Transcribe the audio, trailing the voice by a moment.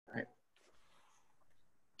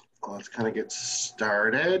let's kind of get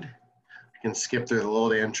started. I can skip through the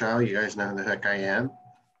little intro. You guys know who the heck I am.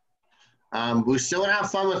 We still want to have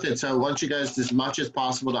fun with it, so I want you guys as much as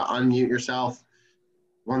possible to unmute yourself.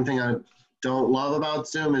 One thing I don't love about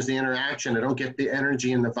Zoom is the interaction. I don't get the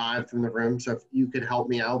energy and the vibe from the room, so if you could help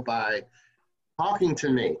me out by talking to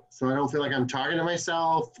me so I don't feel like I'm talking to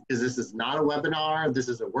myself, because this is not a webinar. This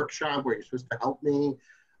is a workshop where you're supposed to help me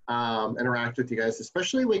interact with you guys,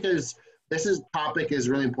 especially because this topic is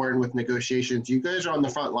really important with negotiations. You guys are on the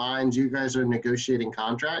front lines. You guys are negotiating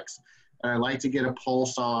contracts, and I'd like to get a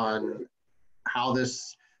pulse on how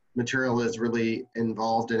this material is really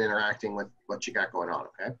involved in interacting with what you got going on,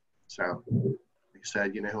 okay? So, like I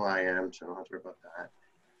said, you know who I am, so I don't have to worry about that.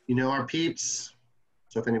 You know our peeps,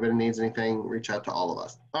 so if anybody needs anything, reach out to all of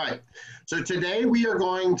us. All right, so today we are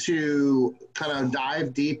going to kind of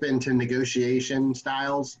dive deep into negotiation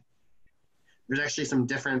styles. There's actually some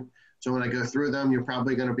different, so when I go through them, you're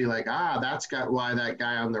probably going to be like, that's why that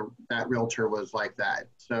guy on that realtor was like that.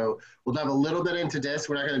 So we'll dive a little bit into this.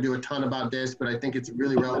 We're not going to do a ton about this, but I think it's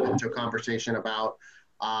really relevant to a conversation about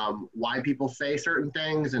why people say certain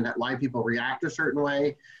things and why people react a certain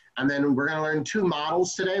way. And then we're going to learn two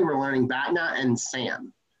models today. We're learning BATNA and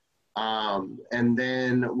SAM. And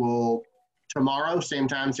then tomorrow, same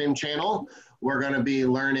time, same channel, we're going to be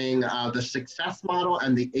learning the success model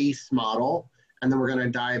and the ACE model. And then we're going to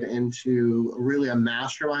dive into really a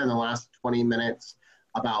mastermind in the last 20 minutes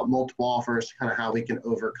about multiple offers, kind of how we can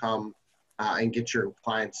overcome and get your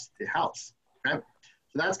clients to house. Okay,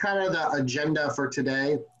 so that's kind of the agenda for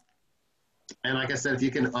today. And like I said, if you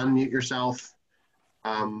can unmute yourself,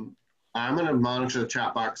 I'm going to monitor the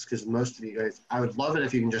chat box because most of you guys, I would love it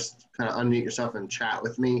if you can just kind of unmute yourself and chat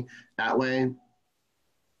with me that way.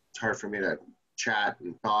 It's hard for me to chat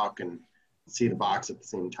and talk and see the box at the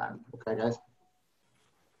same time. Okay, guys?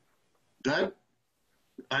 Good?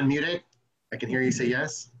 Unmuted? I can hear you say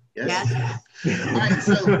yes. Yes. All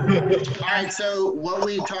right, so what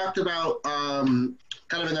we talked about kind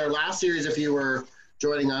of in our last series, if you were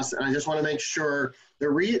joining us, and I just want to make sure,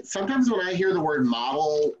 sometimes when I hear the word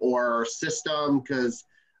model or system, because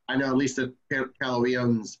I know at least at Keller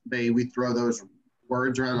Williams, we throw those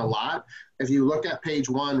words around a lot. If you look at page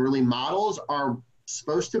 1, really models are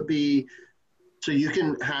supposed to be, so you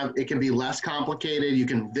can have, it can be less complicated. You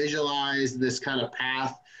can visualize this kind of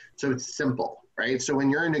path. So it's simple, right? So when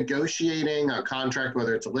you're negotiating a contract,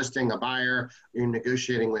 whether it's a listing, a buyer, you're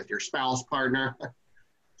negotiating with your spouse, partner,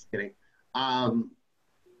 just kidding.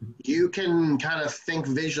 You can kind of think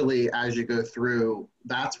visually as you go through.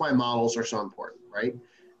 That's why models are so important, right?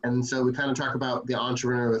 And so we kind of talk about the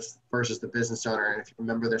entrepreneur versus the business owner. And if you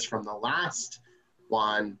remember this from the last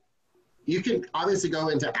one, you can obviously go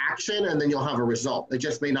into action and then you'll have a result. It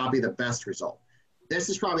just may not be the best result. This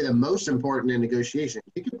is probably the most important in negotiation.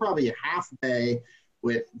 You can probably halfway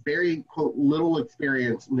with very, quote, little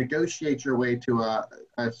experience, negotiate your way to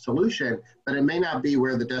a solution, but it may not be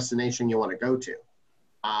where the destination you want to go to.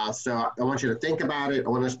 So I want you to think about it. I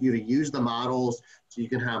want you to use the models so you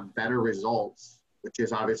can have better results, which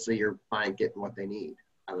is obviously your client getting what they need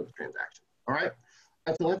out of the transaction. All right,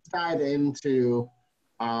 so let's dive into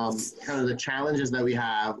kind of the challenges that we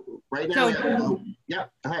have right now. Yeah,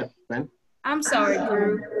 go ahead, Ben. I'm sorry,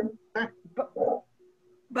 Drew.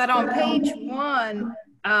 But on page 1,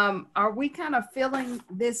 are we kind of filling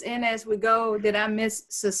this in as we go? Did I miss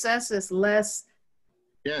success is less?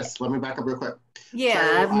 Yes, let me back up real quick. Yeah,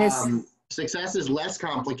 so, I've missed. Success is less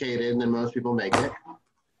complicated than most people make it.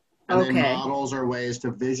 And then models are ways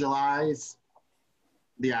to visualize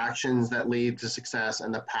the actions that lead to success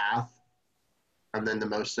and the path, and then the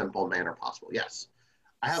most simple manner possible. Yes.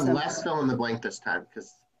 I have less fill in the blank this time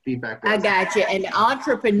because feedback. I got you. And the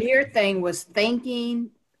entrepreneur thing was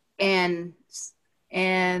thinking and something.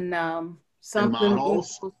 And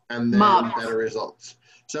models and then better results.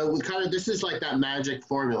 So this is like that magic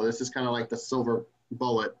formula. This is kind of like the silver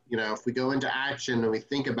bullet. You know, if we go into action and we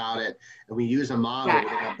think about it and we use a model, we're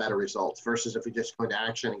gonna have better results versus if we just go into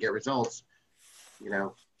action and get results, you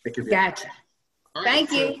know, it could be. Gotcha. Right,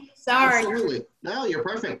 Thank you. Sorry. Absolutely. No, you're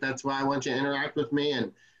perfect. That's why I want you to interact with me,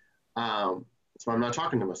 and that's why I'm not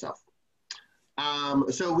talking to myself.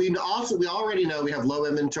 So we already know we have low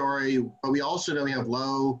inventory, but we also know we have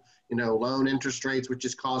low, loan interest rates, which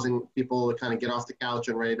is causing people to kind of get off the couch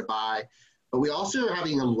and ready to buy. But we also are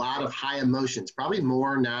having a lot of high emotions, probably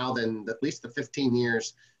more now than at least the 15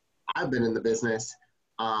 years I've been in the business.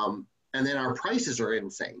 And then our prices are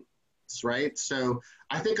insane, right? So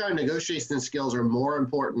I think our negotiation skills are more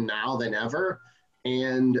important now than ever.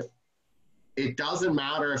 And it doesn't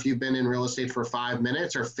matter if you've been in real estate for 5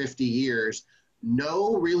 minutes or 50 years,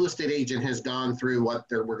 no real estate agent has gone through what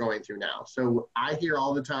we're going through now. So I hear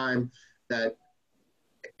all the time that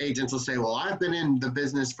agents will say, well, I've been in the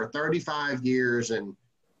business for 35 years, and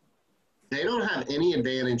they don't have any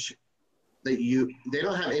advantage they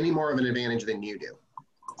don't have any more of an advantage than you do.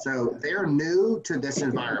 So they're new to this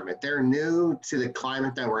environment. They're new to the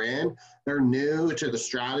climate that we're in. They're new to the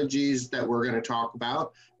strategies that we're going to talk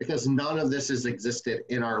about, because none of this has existed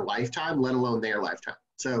in our lifetime, let alone their lifetime.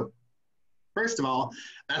 So first of all,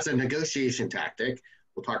 that's a negotiation tactic.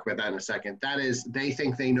 We'll talk about that in a second. That is, they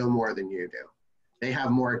think they know more than you do. They have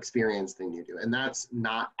more experience than you do. And that's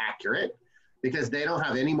not accurate, because they don't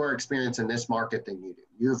have any more experience in this market than you do.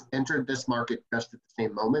 You've entered this market just at the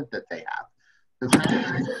same moment that they have. So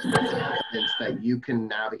confidence that you can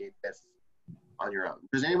navigate this on your own.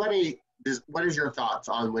 What is your thoughts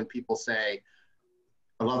on when people say,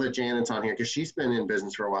 I love that Janet's on here because she's been in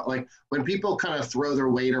business for a while. Like when people kind of throw their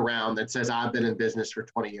weight around that says, I've been in business for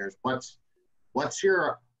 20 years, what's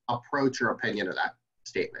your approach or opinion of that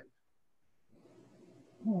statement?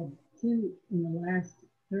 Well, two in the last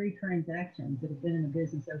 3 transactions that have been in the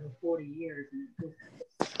business over 40 years, and it's just,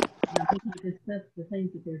 I think this stuff, the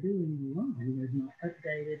things that they're doing is wrong. They're not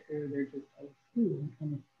updated, or they're just old school,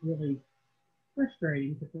 and it's really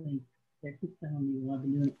frustrating to think they keep telling me, well, I've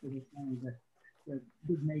been doing it for this long, but they're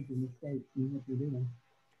big major mistakes in what they're doing.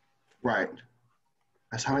 Right.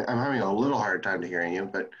 I'm having a little hard time hearing you,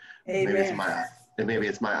 but maybe it's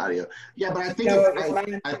my audio. Yeah, but I think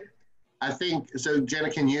I think so.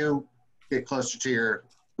 Jenna, can you get closer to your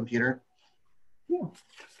computer? Yeah.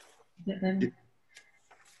 Does that,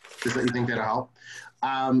 you think that'll help?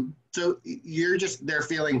 So they're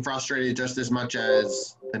feeling frustrated just as much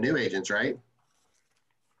as the new agents, right?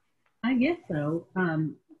 I guess so. I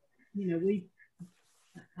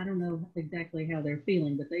don't know exactly how they're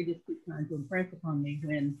feeling, but they just keep trying to impress upon me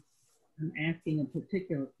when I'm asking a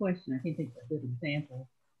particular question. I think it's a good example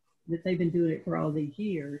that they've been doing it for all these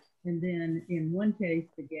years. And then in one case,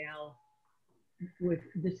 the gal was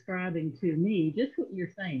describing to me just what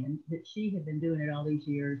you're saying, that she had been doing it all these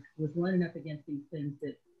years, was running up against these things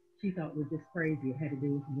that she thought were just crazy. It had to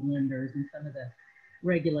do with the lenders and some of the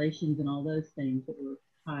regulations and all those things that were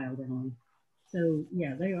piled on. So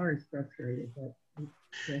yeah, they are as frustrated. But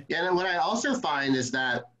yeah, and what I also find is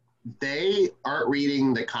that they aren't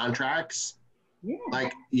reading the contracts. Yeah.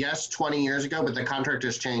 Like, yes, 20 years ago, but the contract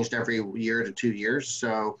has changed every year to 2 years.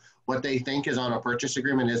 So what they think is on a purchase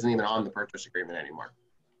agreement isn't even on the purchase agreement anymore.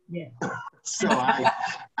 Yeah. So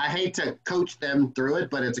I hate to coach them through it,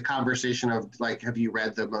 but it's a conversation of like, have you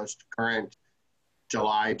read the most current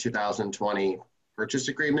July 2020 purchase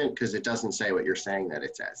agreement? Because it doesn't say what you're saying that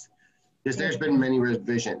it says. Because there's been many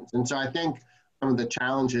revisions. And so I think some of the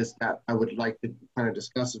challenges that I would like to kind of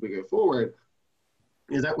discuss as we go forward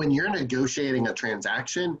is that when you're negotiating a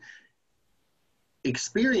transaction,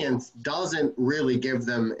 experience doesn't really give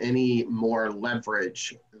them any more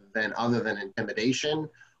leverage than other than intimidation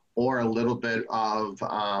or a little bit of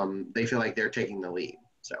they feel like they're taking the lead.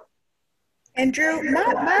 So, and Drew,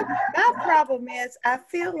 my problem is I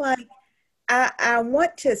feel like I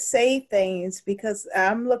want to say things because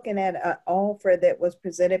I'm looking at an offer that was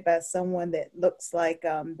presented by someone that looks like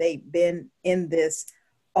they've been in this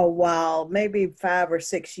a while, maybe 5 or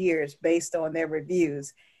 6 years based on their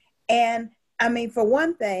reviews. And I mean, for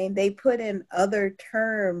one thing, they put in other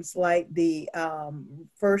terms like the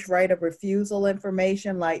first right of refusal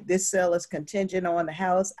information, like this sale is contingent on the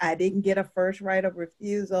house. I didn't get a first right of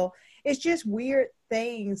refusal. It's just weird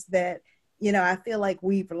things that, you know, I feel like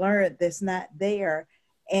we've learned that's not there.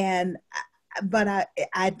 But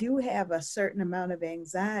I do have a certain amount of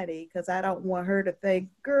anxiety because I don't want her to think,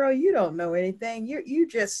 girl, you don't know anything. You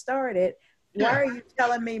just started. Why are you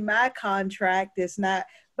telling me my contract is not?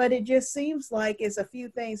 But it just seems like it's a few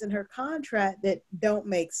things in her contract that don't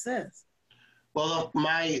make sense. Well,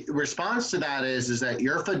 my response to that is that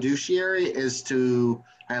your fiduciary is to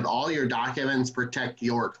have all your documents protect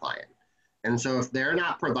your client. And so if they're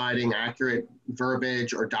not providing accurate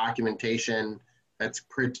verbiage or documentation that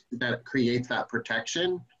creates that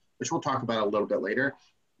protection, which we'll talk about a little bit later,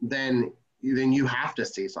 then you have to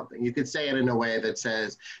say something. You could say it in a way that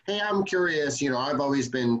says, hey, I'm curious, you know, I've always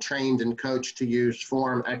been trained and coached to use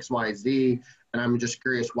form XYZ, and I'm just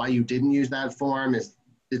curious why you didn't use that form.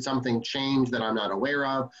 Did something change that I'm not aware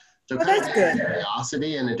of? So well, that's good.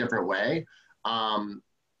 Curiosity in a different way.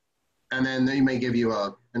 And then they may give you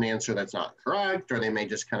an answer that's not correct, or they may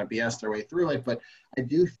just kind of BS their way through it. But I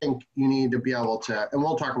do think you need to be able to, and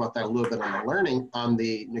we'll talk about that a little bit on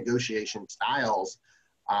the negotiation styles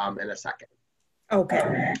in a second.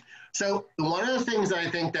 Okay. So one of the things that I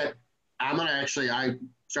think that I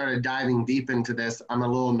started diving deep into this, I'm a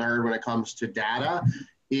little nerd when it comes to data,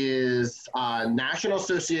 is National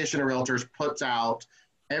Association of Realtors puts out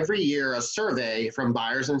every year a survey from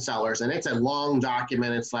buyers and sellers, and it's a long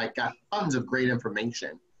document. It's like got tons of great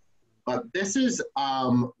information. But this is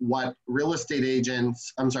what real estate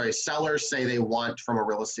agents, sellers say they want from a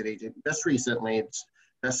real estate agent. Just recently, it's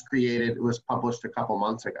just created, it was published a couple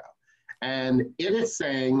months ago. And it is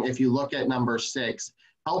saying, if you look at number 6,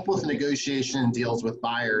 help with negotiation deals with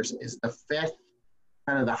buyers is the 5th,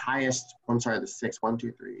 kind of the highest, the 6th, 1,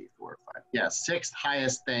 2, 3, 4, 5. Yeah, 6th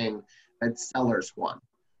highest thing that sellers want,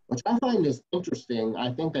 which I find is interesting.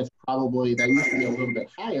 I think that's probably, that used to be a little bit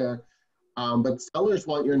higher, but sellers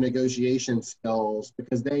want your negotiation skills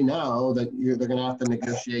because they know that they're going to have to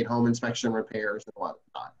negotiate home inspection repairs and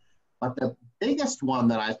whatnot. But the biggest one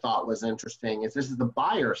that I thought was interesting is this is the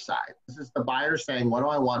buyer side. This is the buyer saying, what do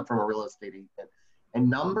I want from a real estate agent? And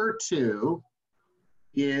number 2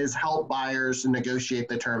 is help buyers negotiate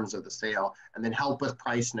the terms of the sale, and then help with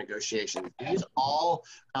price negotiations. These all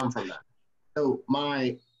come from that. So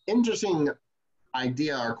my interesting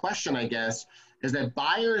idea or question, I guess, is that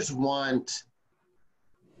buyers want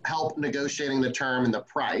help negotiating the term and the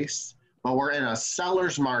price, but we're in a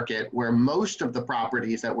seller's market where most of the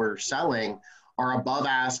properties that we're selling are above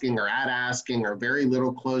asking or at asking or very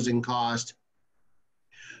little closing cost.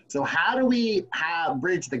 So how do we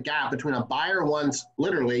bridge the gap between a buyer wants,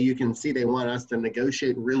 literally, you can see they want us to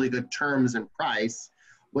negotiate really good terms and price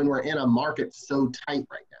when we're in a market so tight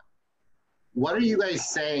right now? What are you guys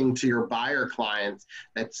saying to your buyer clients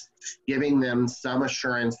that's giving them some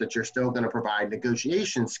assurance that you're still going to provide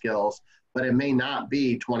negotiation skills, but it may not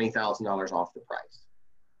be $20,000 off the price?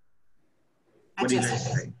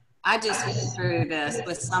 I just went through this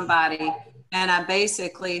with somebody, and I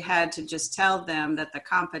basically had to just tell them that the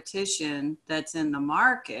competition that's in the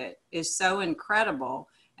market is so incredible.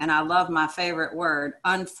 And I love my favorite word,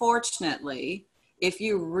 unfortunately, if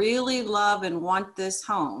you really love and want this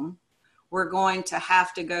home, we're going to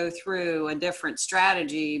have to go through a different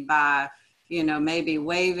strategy by, maybe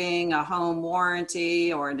waiving a home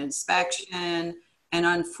warranty or an inspection. And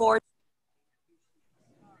unfortunately,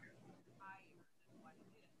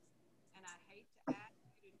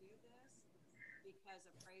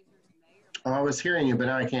 Oh, I was hearing you, but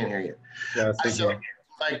now I can't hear you. Yeah, so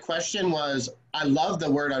my question was, I love the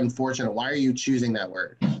word unfortunate. Why are you choosing that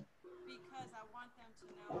word? Because I want them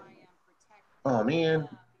to know I am protecting Oh, man. them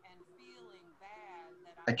and feeling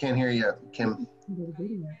bad that I can't hear you, Kim.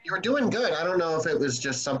 You were doing good. I don't know if it was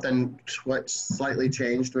just something what slightly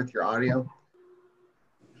changed with your audio.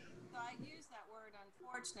 So I use that word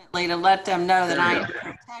unfortunately to let them know that I am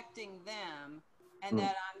protecting them. And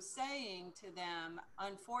that I'm saying to them,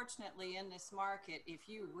 unfortunately, in this market, if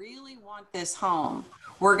you really want this home,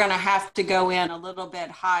 we're going to have to go in a little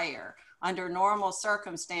bit higher. Under normal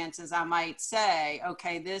circumstances, I might say,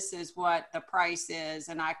 okay, this is what the price is,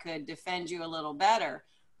 and I could defend you a little better.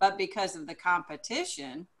 But because of the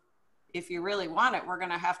competition, if you really want it, we're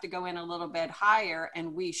going to have to go in a little bit higher,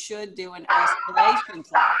 and we should do an escalation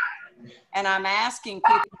clause. And I'm asking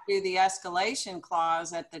people to do the escalation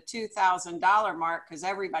clause at the $2,000 mark because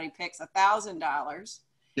everybody picks $1,000.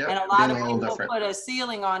 Yep, and a lot of people put a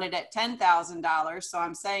ceiling on it at $10,000. So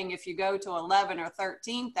I'm saying if you go to 11 or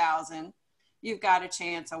 13,000, you've got a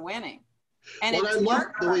chance of winning. And well, I love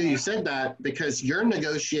the way you said that because your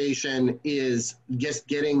negotiation is just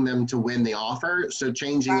getting them to win the offer. So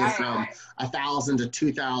changing it from 1,000 to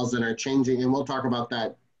 2,000 or changing, and we'll talk about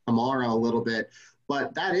that tomorrow a little bit.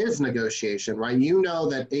 But that is negotiation, right? You know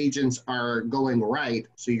that agents are going right,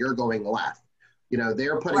 so you're going left.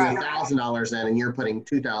 They're putting $1,000 in and you're putting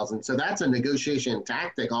 $2,000. So that's a negotiation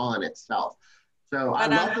tactic all in itself. So I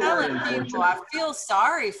love the word unfortunate. I feel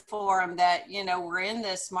sorry for them that, we're in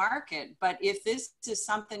this market. But if this is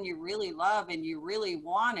something you really love and you really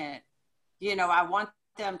want it, I want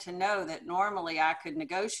them to know that normally I could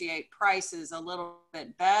negotiate prices a little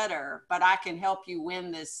bit better, but I can help you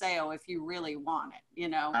win this sale if you really want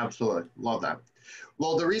it, Absolutely. Love that.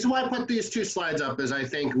 Well, the reason why I put these 2 slides up is I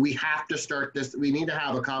think we have to start this. We need to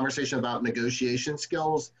have a conversation about negotiation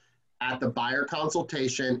skills at the buyer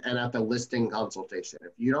consultation and at the listing consultation.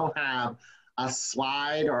 If you don't have a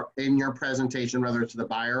slide or in your presentation, whether it's the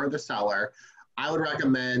buyer or the seller, I would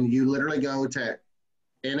recommend you literally go to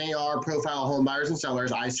NAR Profile Home Buyers and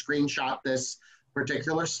Sellers. I screenshot this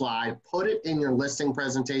particular slide, put it in your listing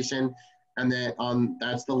presentation, and then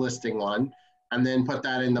that's the listing one, and then put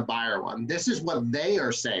that in the buyer one. This is what they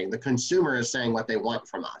are saying. The consumer is saying what they want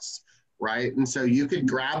from us, right? And so you could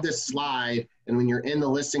grab this slide, and when you're in the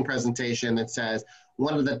listing presentation, it says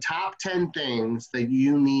one of the top 10 things that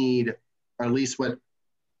you need, or at least what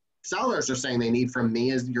sellers are saying they need from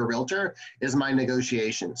me as your realtor is my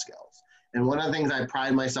negotiation skills. And one of the things I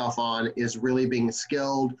pride myself on is really being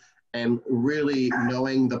skilled and really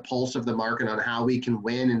knowing the pulse of the market on how we can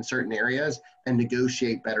win in certain areas and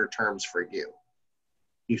negotiate better terms for you.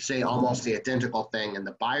 You say almost the identical thing in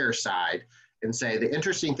the buyer side and say the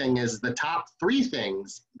interesting thing is the top 3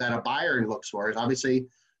 things that a buyer looks for is obviously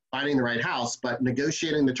finding the right house, but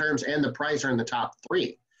negotiating the terms and the price are in the top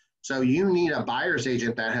 3. So you need a buyer's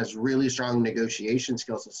agent that has really strong negotiation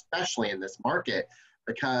skills, especially in this market,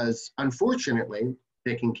 because unfortunately,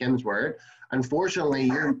 taking Kim's word,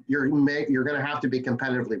 unfortunately, you're going to have to be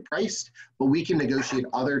competitively priced, but we can negotiate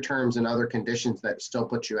other terms and other conditions that still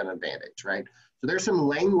put you at an advantage, right? So there's some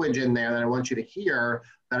language in there that I want you to hear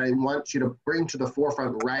that I want you to bring to the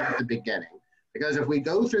forefront right at the beginning. Because if we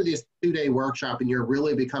go through this 2-day workshop and you're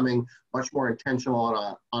really becoming much more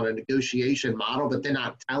intentional on a negotiation model, but then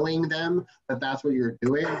not telling them that that's what you're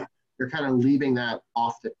doing, you're kind of leaving that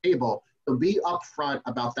off the table. So be upfront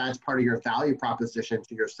about that's part of your value proposition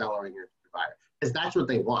to your seller and your buyer, because that's what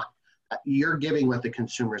they want. You're giving what the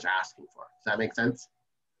consumer's asking for. Does that make sense?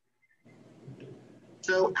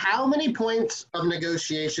 So how many points of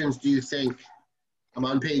negotiations do you think, I'm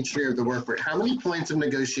on page 3 of the workbook, how many points of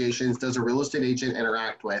negotiations does a real estate agent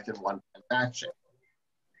interact with in one transaction?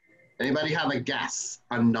 Anybody have a guess,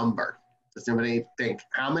 a number? Does anybody think,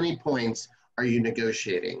 how many points are you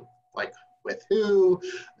negotiating? Like with who?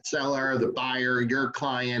 The seller, the buyer, your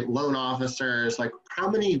client, loan officers, like how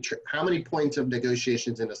many points of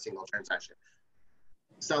negotiations in a single transaction?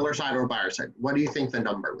 Seller side or buyer side? What do you think the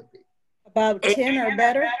number would be? About 10 or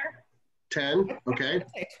better. 10, okay. I'd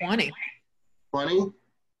say 20. 20?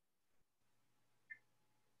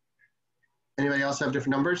 Anybody else have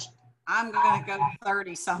different numbers? I'm going to go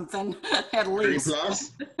 30 something at 30 least.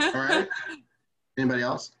 plus? All right. Anybody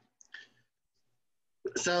else?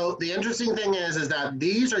 So the interesting thing is that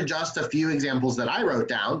these are just a few examples that I wrote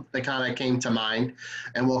down that kind of came to mind,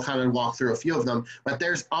 and we'll kind of walk through a few of them. But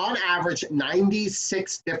there's on average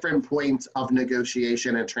 96 different points of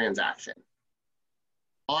negotiation and transaction.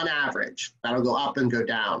 On average, that'll go up and go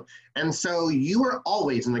down. And so you are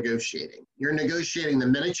always negotiating. You're negotiating the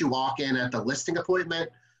minute you walk in at the listing appointment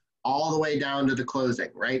all the way down to the closing,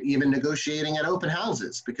 right? Even negotiating at open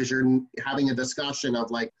houses, because you're having a discussion of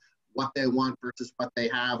like what they want versus what they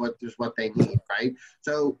have, what they need, right?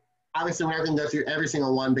 So obviously we're not going to go through every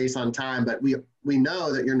single one based on time, but we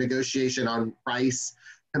know that your negotiation on price,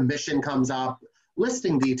 commission comes up,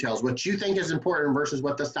 listing details, what you think is important versus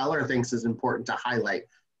what the seller thinks is important to highlight.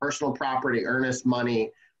 Personal property, earnest money,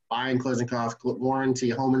 buying, closing costs, warranty,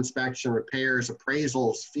 home inspection, repairs,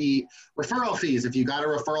 appraisals, referral fees. If you got a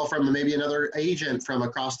referral from maybe another agent from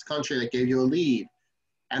across the country that gave you a lead,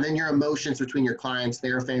 and then your emotions between your clients,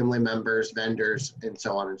 their family members, vendors, and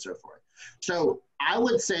so on and so forth. So I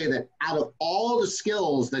would say that out of all the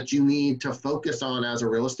skills that you need to focus on as a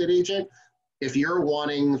real estate agent, if you're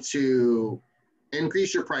wanting to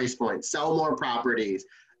increase your price point, sell more properties,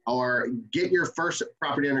 or get your first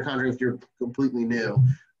property under contract if you're completely new,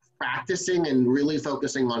 practicing and really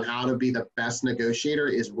focusing on how to be the best negotiator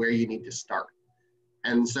is where you need to start.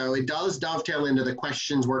 And so it does dovetail into the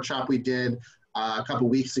questions workshop we did a couple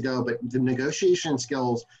weeks ago, but the negotiation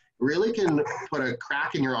skills really can put a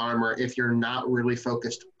crack in your armor if you're not really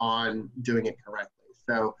focused on doing it correctly.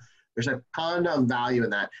 So there's a ton of value in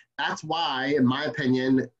that. That's why, in my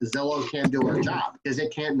opinion, Zillow can't do our job, because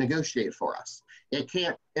it can't negotiate for us. It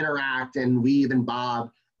can't interact and weave and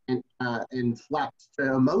bob and flex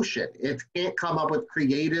to emotion. It can't come up with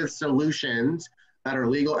creative solutions that are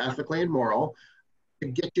legal, ethically, and moral to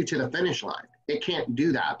get you to the finish line. It can't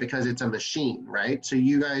do that because it's a machine, right? So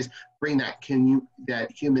you guys bring that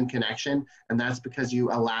human connection, and that's because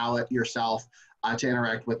you allow it yourself to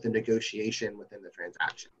interact with the negotiation within the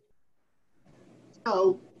transaction.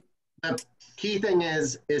 So the key thing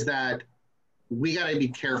is that we got to be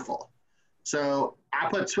careful. So I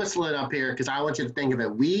put Switzerland up here because I want you to think of it.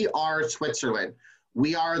 We are Switzerland.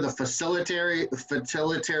 We are the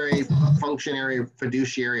facilitatory, functionary,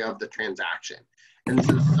 fiduciary of the transaction. And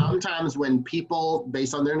so sometimes when people,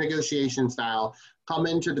 based on their negotiation style, come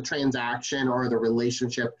into the transaction or the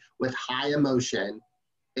relationship with high emotion,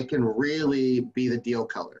 it can really be the deal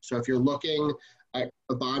killer. So if you're looking at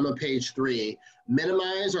the bottom of page 3,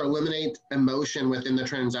 minimize or eliminate emotion within the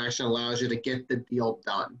transaction allows you to get the deal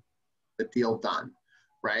done,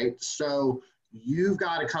 right? So you've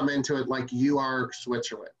got to come into it like you are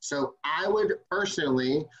Switzerland. So I would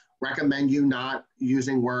personally recommend you not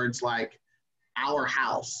using words like our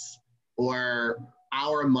house or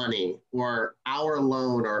our money or our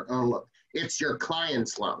loan or It's your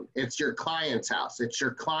client's loan. It's your client's house. It's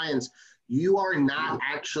your client's. You are not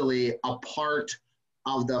actually a part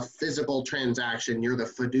of the physical transaction. You're the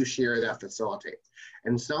fiduciary that facilitates.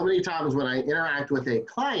 And so many times when I interact with a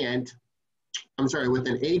client, with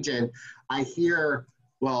an agent, I hear,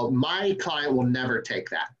 well, my client will never take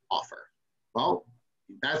that offer. Well,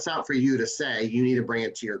 that's not for you to say. You need to bring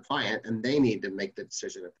it to your client and they need to make the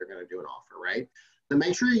decision if they're going to do an offer, right? So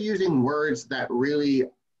make sure you're using words that really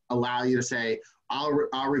allow you to say,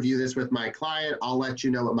 I'll review this with my client. I'll let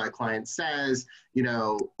you know what my client says, you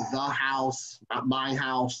know, the house, not my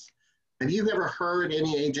house. Have you ever heard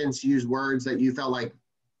any agents use words that you felt like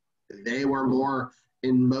they were more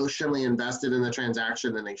emotionally invested in the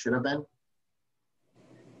transaction than they should have been?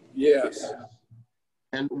 Yes.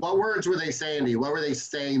 And what words were they saying to you? What were they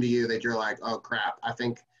saying to you that you're like, oh crap, I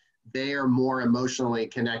think they are more emotionally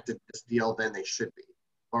connected to this deal than they should be?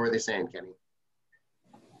 What were they saying, Kenny?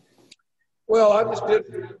 Well, I just did.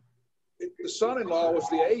 The son-in-law was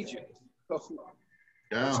the agent.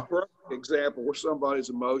 Yeah. It's a perfect example where somebody's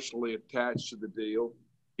emotionally attached to the deal.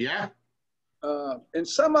 Yeah. And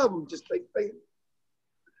some of them just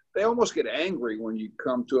they almost get angry when you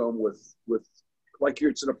come to them with like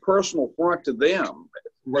it's a personal affront to them,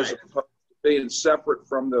 Right. as opposed to being separate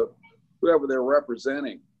from whoever they're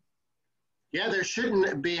representing. Yeah, there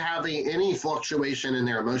shouldn't be having any fluctuation in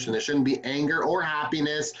their emotion. There shouldn't be anger or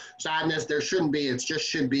happiness, sadness. There shouldn't be. It just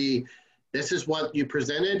should be, this is what you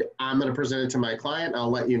presented. I'm going to present it to my client.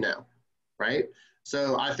 I'll let you know, right?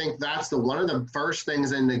 So I think that's one of the first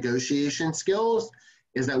things in negotiation skills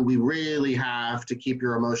is that we really have to keep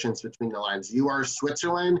your emotions between the lines. You are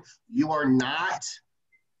Switzerland. You are not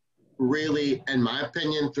really, in my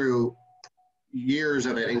opinion, through years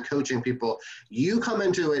of it and coaching people, you come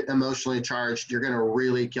into it emotionally charged, you're going to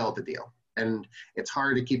really kill the deal. And it's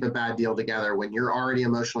hard to keep a bad deal together when you're already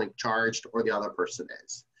emotionally charged or the other person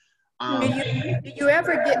is. Do you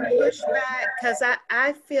ever get pushback? Because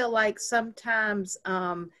I feel like sometimes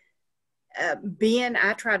I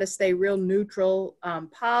try to stay real neutral,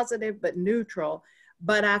 positive, but neutral.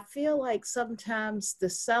 But I feel like sometimes the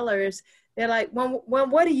sellers, they're like, well,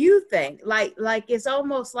 what do you think? Like it's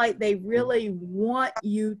almost like they really want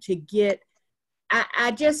you to get,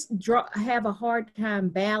 I just have a hard time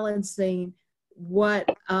balancing what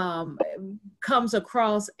comes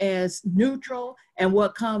across as neutral and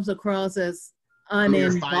what comes across as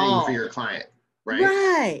uninvolved. You're fighting for your client,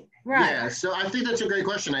 right? Right. Yeah, so I think that's a great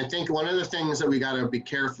question. I think one of the things that we got to be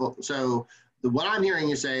careful. So what I'm hearing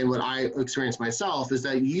you say and what I experienced myself is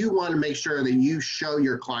that you want to make sure that you show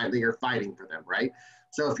your client that you're fighting for them, right?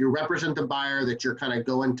 So if you represent the buyer, that you're kind of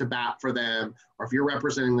going to bat for them, or if you're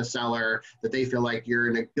representing the seller, that they feel like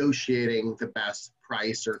you're negotiating the best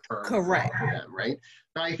price or term Correct. for them, right?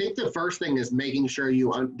 So I think the first thing is making sure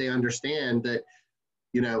they understand that,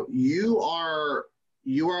 you know, you're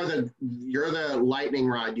the lightning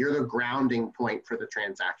rod, you're the grounding point for the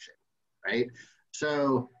transaction, right?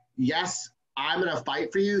 So yes, I'm going to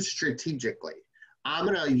fight for you strategically. I'm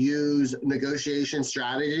going to use negotiation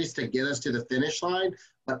strategies to get us to the finish line,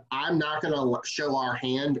 but I'm not going to show our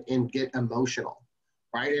hand and get emotional,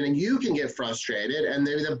 right? And then you can get frustrated and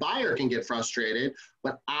maybe the buyer can get frustrated,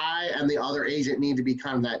 but I and the other agent need to be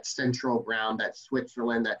kind of that central ground, that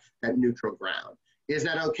Switzerland, that neutral ground. Is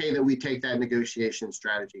that okay that we take that negotiation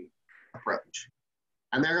strategy approach?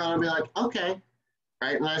 And they're going to be like, okay.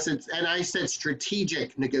 Right, and I said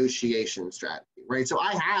strategic negotiation strategy, right? So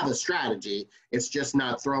I have a strategy. It's just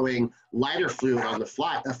not throwing lighter fluid on the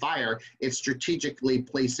fire. It's strategically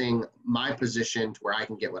placing my position to where I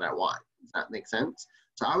can get what I want. Does that make sense?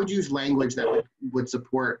 So I would use language that would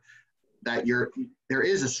support that there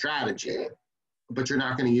is a strategy, but you're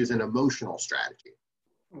not going to use an emotional strategy.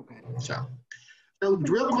 Okay. So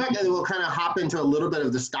real quick, and then we'll kind of hop into a little bit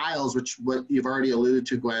of the styles, which what you've already alluded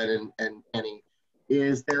to, Gwen and Penny.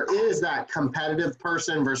 Is there is that competitive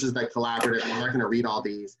person versus that collaborative. I'm not going to read all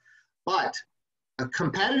these, but a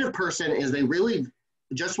competitive person is they really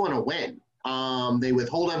just want to win. They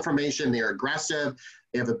withhold information, they're aggressive,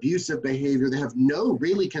 they have abusive behavior, they have no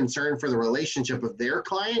really concern for the relationship of their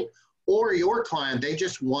client or your client. They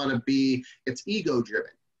just want to be, it's ego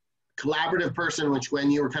driven. Collaborative person, which when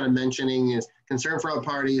you were kind of mentioning, is concern for all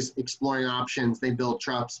parties, exploring options, they build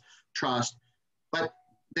trust, but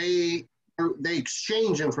they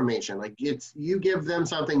exchange information. Like it's, you give them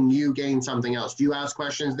something, you gain something else. You ask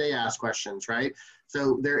questions, they ask questions, right?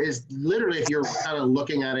 So there is literally, if you're kind of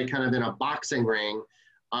looking at it kind of in a boxing ring,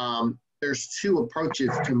 there's two approaches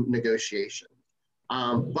to negotiation.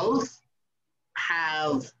 Both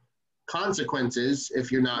have consequences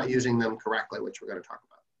if you're not using them correctly, which we're going to talk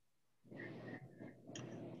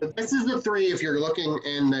about. But this is the three, if you're looking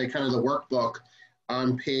in the kind of the workbook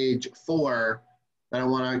on page 4, that I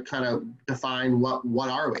want to kind of define what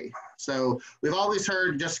are we. So we've always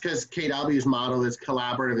heard, just because KW's model is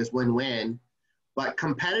collaborative is win-win, but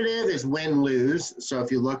competitive is win-lose. So if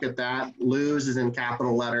you look at that, lose is in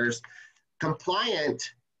capital letters. Compliant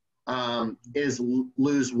is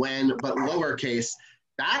lose-win, but lowercase.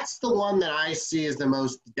 That's the one that I see as the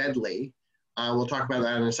most deadly. We'll talk about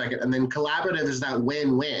that in a second. And then collaborative is that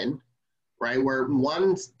win-win, right? Where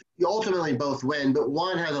you ultimately both win, but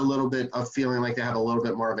one has a little bit of feeling like they have a little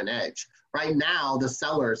bit more of an edge. Right now, the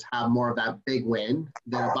sellers have more of that big win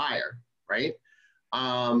than a buyer, right?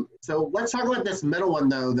 So let's talk about this middle one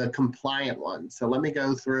though, the compliant one. So let me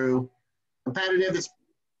go through. Competitive is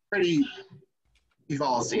pretty, you've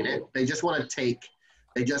all seen it. They just want to take.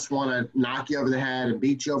 They just want to knock you over the head and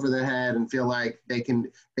beat you over the head and feel like they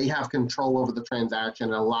have control over the transaction.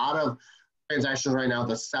 And a lot of transactions right now,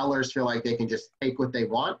 the sellers feel like they can just take what they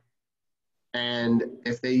want. And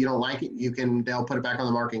if you don't like it, they'll put it back on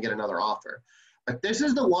the market and get another offer. But this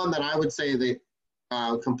is the one that I would say the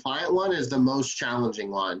compliant one is the most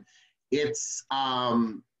challenging one. It's,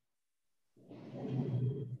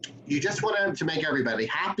 you just want to make everybody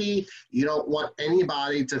happy. You don't want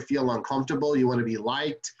anybody to feel uncomfortable. You want to be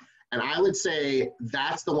liked. And I would say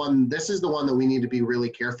that's the one, this is the one that we need to be really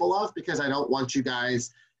careful of, because I don't want you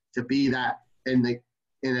guys to be that in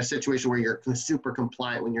a situation where you're super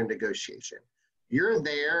compliant when you're in negotiation. You're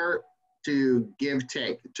there to give,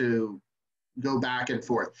 take, to go back and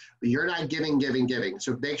forth, but you're not giving.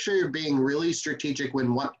 So make sure you're being really strategic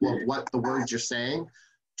when what the words you're saying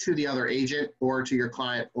to the other agent or to your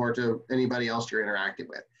client or to anybody else you're interacting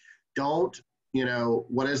with. Don't,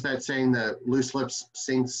 what is that saying? The loose lips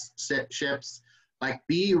sinks ships. Like,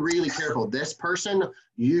 be really careful. This person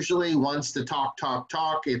usually wants to talk.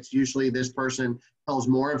 It's usually this person tells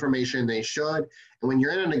more information they should. And when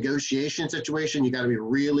you're in a negotiation situation, you got to be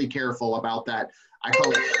really careful about that. I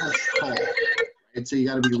call it push-pull. And so you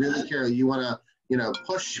got to be really careful. You want to,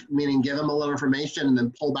 push, meaning give them a little information and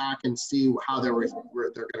then pull back and see how they're going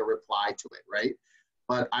to reply to it, right?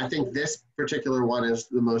 But I think this particular one is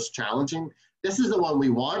the most challenging. This is the one we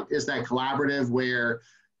want, is that collaborative where,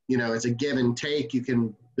 it's a give and take. You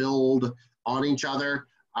can build on each other.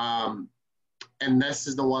 And this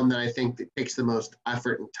is the one that I think that takes the most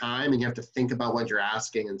effort and time, and you have to think about what you're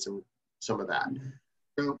asking and some of that.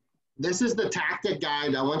 So this is the tactic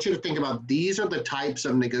guide. I want you to think about, these are the types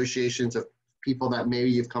of negotiations of people that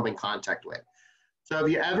maybe you've come in contact with. So have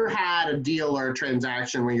you ever had a deal or a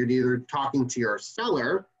transaction where you're either talking to your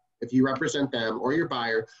seller, if you represent them, or your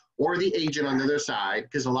buyer, or the agent on the other side?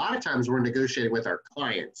 Because a lot of times we're negotiating with our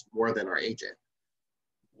clients more than our agent.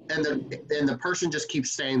 And the person just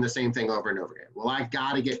keeps saying the same thing over and over again. Well, I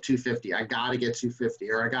got to get 250. I got to get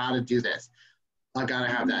 250, or I got to do this. I got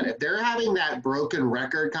to have that. If they're having that broken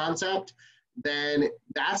record concept, then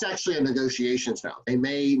that's actually a negotiation style. They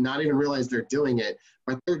may not even realize they're doing it,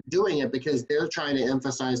 but they're doing it because they're trying to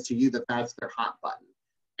emphasize to you that that's their hot button.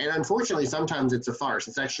 And unfortunately, sometimes it's a farce.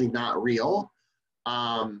 It's actually not real.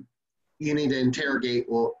 You need to interrogate,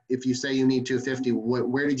 well, if you say you need 250,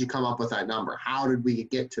 where did you come up with that number? How did we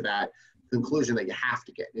get to that conclusion that you have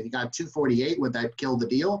to get? If you got 248, would that kill the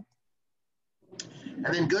deal?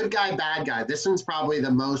 And then good guy, bad guy. This one's probably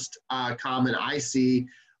the most common I see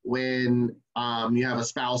when you have a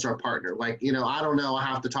spouse or a partner. Like, I don't know, I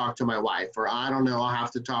have to talk to my wife, or I don't know, I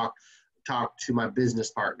have to talk to my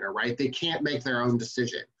business partner, right? They can't make their own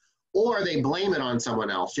decision. Or they blame it on someone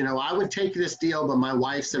else. I would take this deal, but my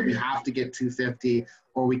wife said we have to get 250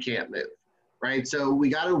 or we can't move, right? So we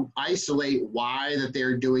got to isolate why that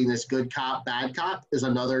they're doing this. Good cop, bad cop is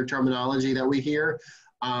another terminology that we hear.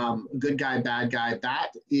 Good guy, bad guy,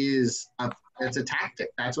 it's a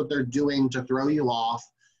tactic. That's what they're doing to throw you off.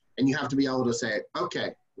 And you have to be able to say,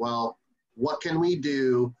 okay, well, what can we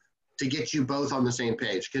do to get you both on the same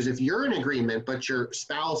page? Because if you're in agreement, but your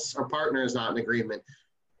spouse or partner is not in agreement,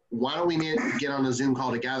 why don't we get on a Zoom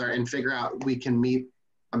call together and figure out, we can meet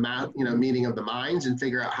a meeting of the minds and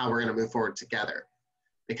figure out how we're going to move forward together.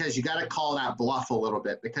 Because you got to call that bluff a little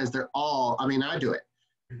bit, because they're all, I do it.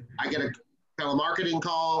 I get a telemarketing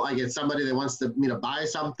call. I get somebody that wants me to buy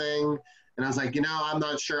something. And I was like, I'm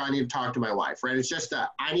not sure, I need to talk to my wife, right? It's just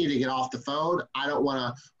I need to get off the phone. I don't want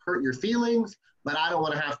to hurt your feelings, but I don't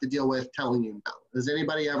want to have to deal with telling you no. Has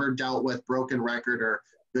anybody ever dealt with broken record or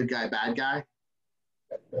good guy, bad guy?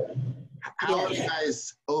 How have you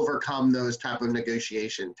guys overcome those type of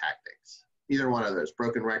negotiation tactics? Either one of those,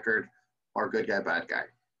 broken record or good guy, bad guy.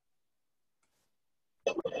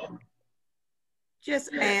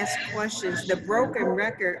 just ask questions. The broken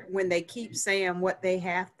record, when they keep saying what they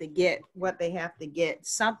have to get,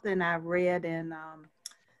 something I read in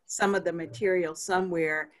some of the material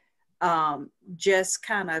somewhere just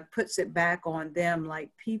kind of puts it back on them. Like,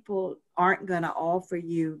 people aren't going to offer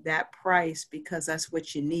you that price because that's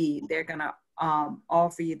what you need. They're going to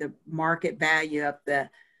offer you the market value of the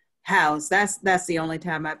house. That's the only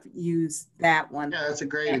time I've used that one. Yeah, that's a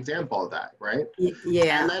great example of that, right?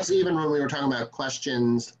 Yeah. And that's even when we were talking about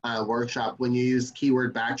questions workshop, when you use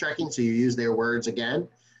keyword backtracking, so you use their words again,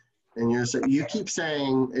 and you keep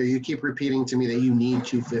saying, or you keep repeating to me that you need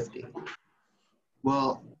 250.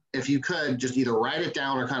 Well, if you could just either write it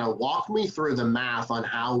down or kind of walk me through the math on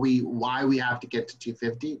why we have to get to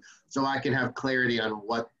 250, so I can have clarity on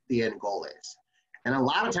what the end goal is. And a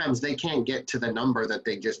lot of times they can't get to the number that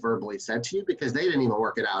they just verbally said to you because they didn't even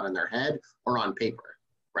work it out in their head or on paper,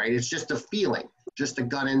 right? It's just a feeling, just a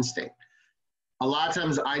gut instinct. A lot of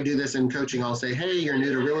times I do this in coaching. I'll say, hey, you're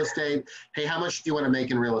new to real estate. Hey, how much do you want to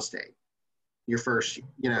make in real estate? Your first,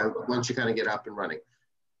 once you kind of get up and running.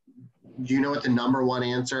 Do you know what the number one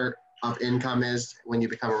answer of income is when you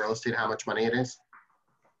become a real estate, how much money it is?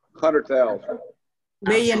 $100,000. $1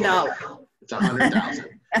 million. It's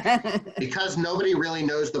 100,000. Because nobody really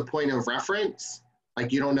knows the point of reference.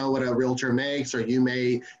 Like, you don't know what a realtor makes, or you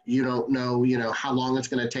don't know, how long it's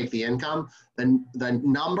going to take the income. Then the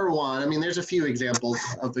number one, I mean, there's a few examples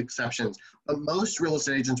of exceptions, but most real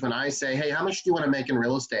estate agents, when I say, hey, how much do you want to make in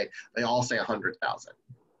real estate? They all say 100,000.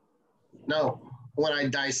 No, when I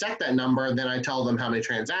dissect that number, then I tell them how many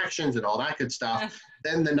transactions and all that good stuff.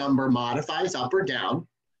 Then the number modifies up or down.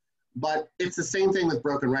 But it's the same thing with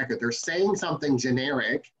broken record. They're saying something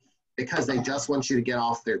generic because they just want you to get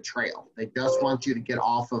off their trail. They just want you to get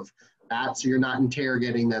off of that, so you're not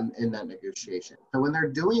interrogating them in that negotiation. So when they're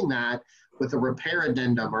doing that with a repair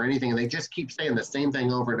addendum or anything, and they just keep saying the same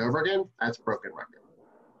thing over and over again, that's broken record.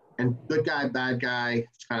 And good guy, bad guy,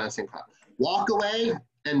 it's kind of the same thing. Walk away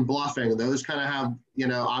and bluffing, those kind of have,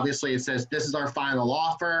 obviously it says this is our final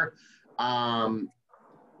offer,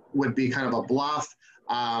 would be kind of a bluff.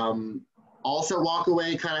 Also, walk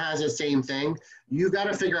away kind of has the same thing. You got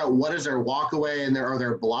to figure out what is their walk away and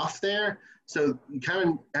their bluff there. So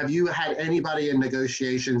have you had anybody in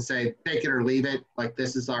negotiation say, take it or leave it, like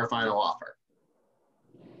this is our final offer?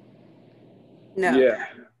 No. Yeah.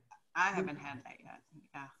 I haven't had that yet.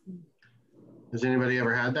 Yeah. Has anybody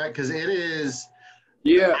ever had that? Because it is,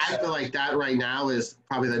 Yes. I feel like that right now is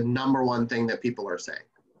probably the number one thing that people are saying.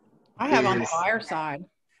 I have on the buyer side.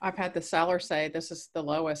 I've had the seller say, this is the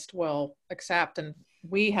lowest we'll accept. And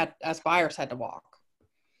we had, as buyers, had to walk.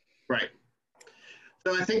 Right.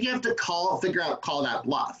 So I think you have to call that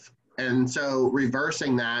bluff. And so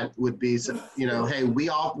reversing that would be, hey,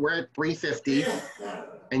 we're at 350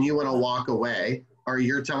 and you want to walk away, or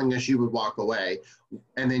you're telling us you would walk away,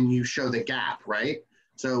 and then you show the gap, right?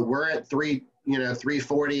 So we're at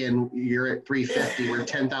 340 and you're at 350, we're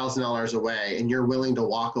 $10,000 away, and you're willing to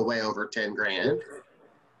walk away over 10 grand.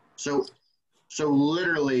 So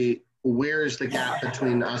literally, where's the gap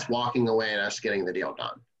between us walking away and us getting the deal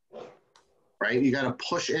done? Right? You got to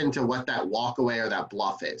push into what that walk away or that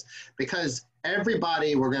bluff is, because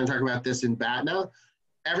everybody, we're going to talk about this in BATNA,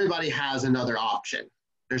 everybody has another option.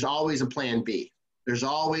 There's always a plan B. There's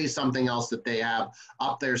always something else that they have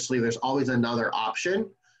up their sleeve. There's always another option.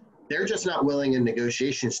 They're just not willing in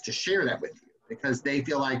negotiations to share that with you because they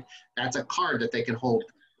feel like that's a card that they can hold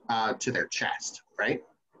to their chest, right?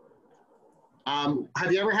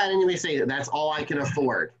 Have you ever had anybody say that's all I can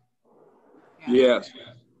afford? Yes.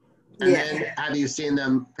 And then have you seen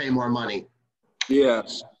them pay more money?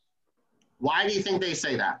 Yes. Why do you think they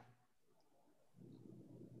say that?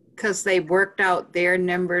 Because they worked out their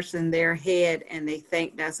numbers in their head and they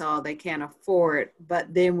think that's all they can afford.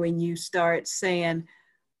 But then when you start saying,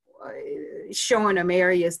 showing them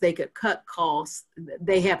areas they could cut costs,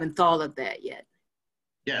 they haven't thought of that yet.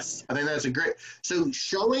 Yes, I think that's so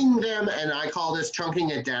showing them, and I call this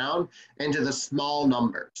chunking it down into the small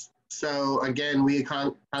numbers. So again, we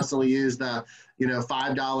constantly use the,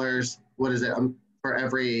 $5, what is it, for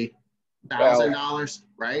every $1,000,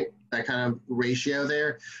 right? That kind of ratio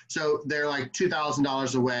there. So they're like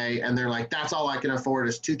 $2,000 away, and they're like, that's all I can afford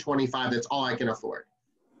is $225. That's all I can afford.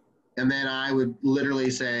 And then I would literally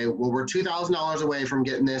say, well, we're $2,000 away from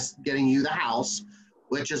getting you the house,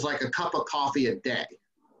 which is like a cup of coffee a day.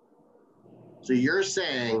 So you're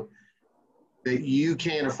saying that you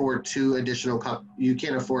can't afford you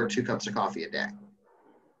can't afford 2 cups of coffee a day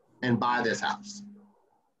and buy this house.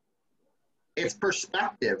 It's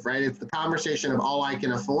perspective, right? It's the conversation of all I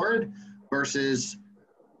can afford versus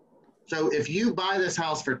So if you buy this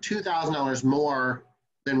house for $2,000 more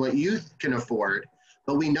than what you can afford,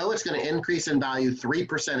 but we know it's going to increase in value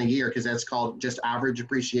 3% a year because that's called just average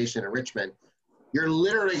appreciation enrichment, you're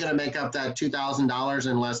literally going to make up that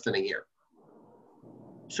 $2,000 in less than a year.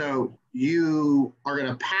 So you are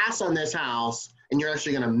going to pass on this house and you're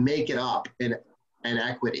actually going to make it up in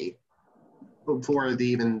equity before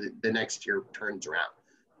even the next year turns around.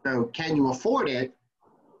 So can you afford it,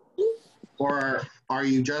 or are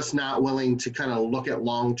you just not willing to kind of look at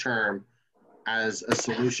long-term as a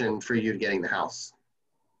solution for you getting the house,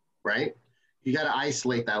 right? You got to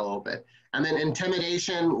isolate that a little bit. And then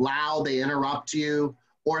intimidation, loud, they interrupt you,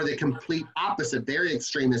 or the complete opposite, very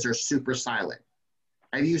extreme, is they're super silent.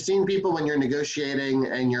 Have you seen people when you're negotiating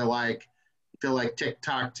and you're like, feel like tick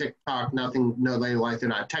tock, nothing, no, like they're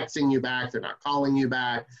not texting you back, they're not calling you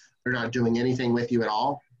back, they're not doing anything with you at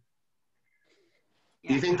all?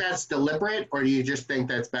 Do you think that's deliberate, or do you just think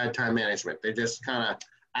that's bad time management? They're just kind of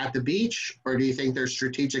at the beach, or do you think they're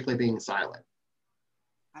strategically being silent?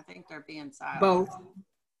 I think they're being silent. Both.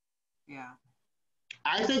 Yeah.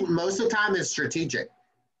 I think most of the time it's strategic,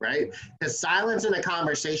 right? Because silence in a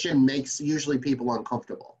conversation makes usually people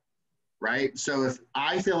uncomfortable, right? So if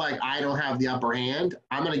I feel like I don't have the upper hand,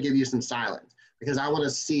 I'm going to give you some silence because I want to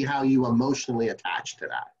see how you emotionally attach to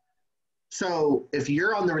that. So if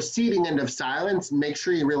you're on the receiving end of silence, make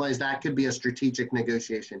sure you realize that could be a strategic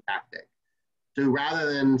negotiation tactic. So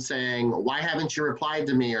rather than saying, why haven't you replied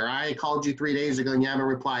to me? Or I called you 3 days ago and you haven't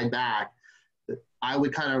replied back. I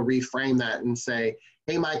would kind of reframe that and say,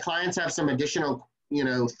 hey, my clients have some additional,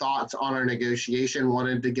 thoughts on our negotiation,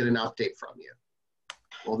 wanted to get an update from you.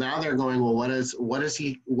 Well, now they're going, well, what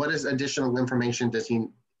is additional information is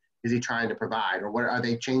he trying to provide? Or what are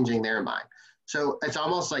they changing their mind? So it's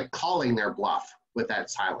almost like calling their bluff with that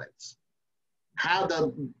silence. How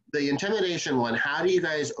the intimidation one, how do you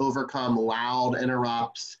guys overcome loud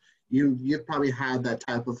interrupts? You've probably had that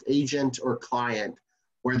type of agent or client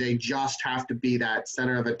where they just have to be that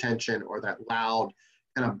center of attention or that loud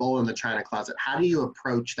kind of bull in the china closet. How do you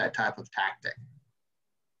approach that type of tactic?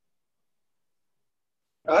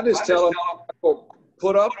 I just tell them,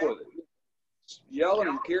 put up with it. Yelling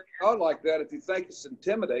and carrying on like that, if you think it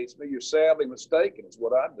intimidates me, you're sadly mistaken, is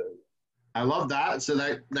what I do. I love that. So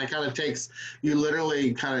that kind of takes, you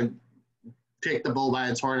literally kind of take the bull by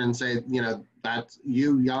its horn and say, that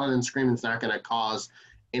you yelling and screaming is not going to cause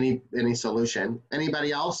any solution.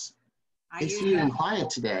 Anybody else? AC and quiet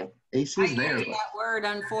today. AC's there. I use that word,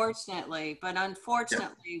 unfortunately, but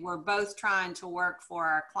unfortunately, we're both trying to work for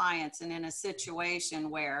our clients, and in a situation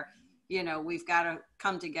where we've got to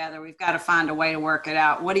come together. We've got to find a way to work it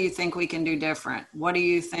out. What do you think we can do different? What do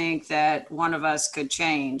you think that one of us could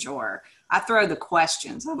change? Or I throw the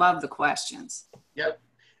questions. I love the questions. Yep.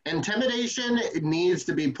 Intimidation needs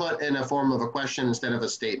to be put in a form of a question instead of a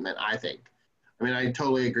statement, I think. I mean, I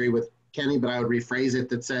totally agree with Kenny, but I would rephrase it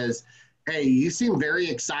that says, hey, you seem very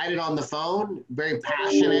excited on the phone, very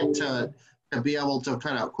passionate to be able to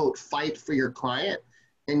kind of, quote, fight for your client.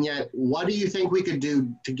 And yet, what do you think we could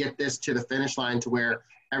do to get this to the finish line to where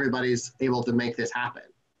everybody's able to make this happen?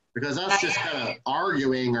 Because us just kind of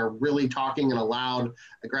arguing or really talking in a loud,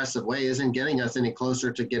 aggressive way isn't getting us any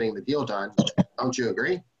closer to getting the deal done. Don't you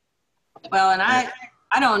agree? Well, and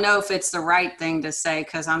I don't know if it's the right thing to say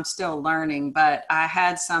because I'm still learning, but I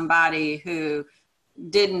had somebody who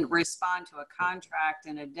didn't respond to a contract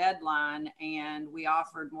and a deadline, and we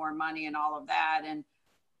offered more money and all of that. And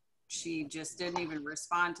she just didn't even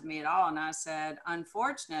respond to me at all. And I said,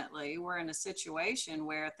 unfortunately, we're in a situation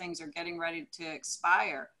where things are getting ready to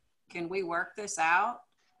expire. Can we work this out?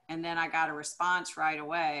 And then I got a response right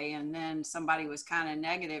away. And then somebody was kind of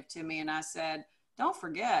negative to me. And I said, don't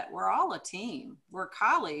forget, we're all a team. We're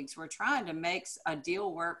colleagues. We're trying to make a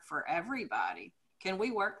deal work for everybody. Can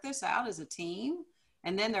we work this out as a team?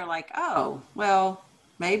 And then they're like, oh, well,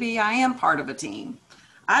 maybe I am part of a team.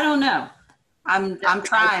 I don't know. I'm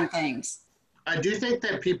trying things. I do think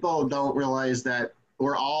that people don't realize that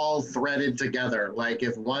we're all threaded together. Like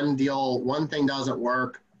if one thing doesn't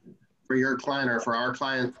work for your client or for our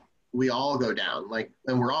client, we all go down.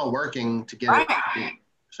 And we're all working to get it.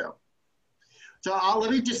 So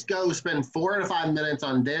let me just go spend 4 to 5 minutes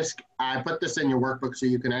on DISC. I put this in your workbook so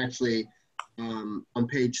you can actually on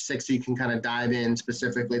page 6, so you can kind of dive in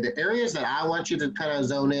specifically. The areas that I want you to kind of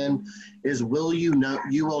zone in is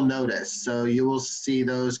you will notice. So you will see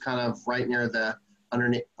those kind of right near the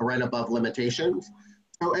underneath, right above limitations.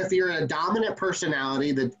 So if you're a dominant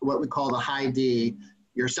personality, what we call the high D,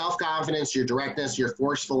 your self-confidence, your directness, your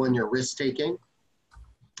forceful, and your risk-taking.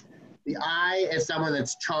 The I is someone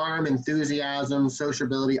that's charm, enthusiasm,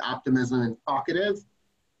 sociability, optimism, and talkative.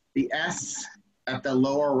 The S at the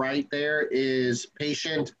lower right there is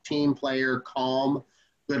patient, team player, calm,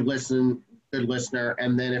 good listener.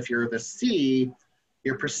 And then if you're the C,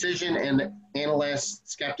 your precision and analyst,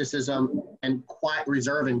 skepticism, and quiet,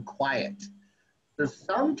 reserve and quiet. So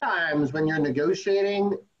sometimes when you're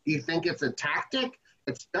negotiating, you think it's a tactic.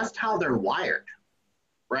 It's just how they're wired,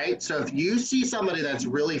 right? So if you see somebody that's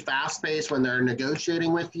really fast-paced when they're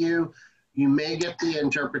negotiating with you, you may get the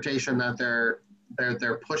interpretation that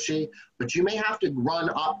they're pushy, but you may have to run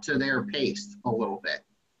up to their pace a little bit,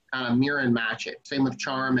 kind of mirror and match it. Same with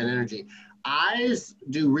charm and energy. Eyes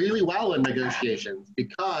do really well in negotiations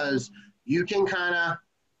because you can kind of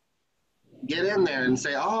get in there and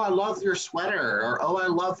say, oh, I love your sweater, or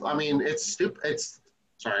oh, I mean, it's stupid.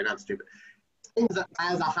 Sorry, not stupid. Things that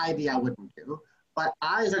as a Heidi I wouldn't do, but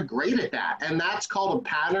eyes are great at that. And that's called a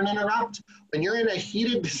pattern interrupt. When you're in a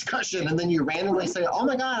heated discussion and then you randomly say, oh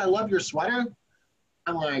my God, I love your sweater.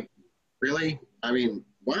 I'm like, really? I mean,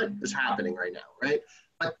 what is happening right now, right?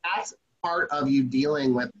 But that's part of you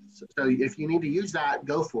dealing with, so if you need to use that,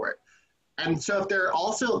 go for it. And so if they're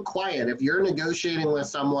also quiet, if you're negotiating with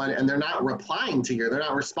someone and they're not replying to you, they're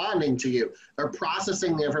not responding to you, they're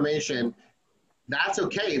processing the information, that's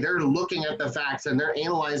okay. They're looking at the facts and they're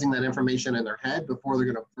analyzing that information in their head before they're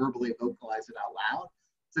going to verbally vocalize it out loud.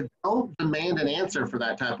 So don't demand an answer for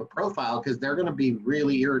that type of profile because they're going to be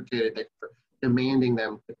really irritated that you're demanding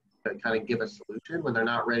them to kind of give a solution when they're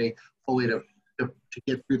not ready fully to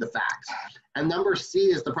get through the facts. And number C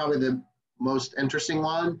is probably the most interesting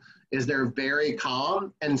one, is they're very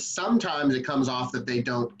calm, and sometimes it comes off that they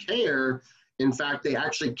don't care. In fact, they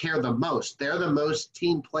actually care the most. They're the most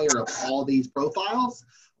team player of all these profiles,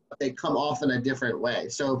 but they come off in a different way.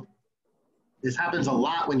 So this happens a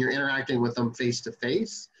lot when you're interacting with them face to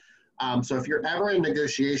face. So if you're ever in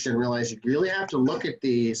negotiation, realize you really have to look at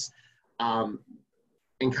these and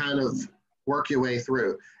kind of work your way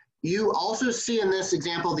through. You also see in this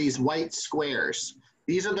example these white squares.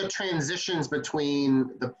 These are the transitions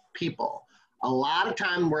between the people. A lot of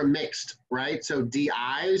time we're mixed, right? So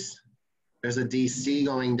DIs, there's a DC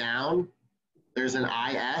going down, there's an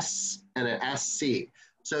IS and an SC.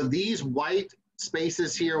 So these white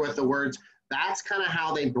spaces here with the words, that's kind of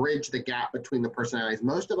how they bridge the gap between the personalities.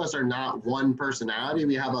 Most of us are not one personality.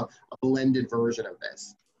 We have a blended version of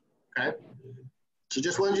this, okay? So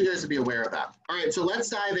just wanted you guys to be aware of that. All right, so let's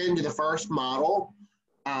dive into the first model.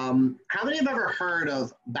 How many have ever heard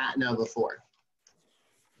of BATNA before?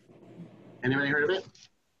 Anybody heard of it?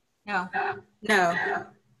 No. No.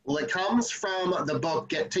 Well, it comes from the book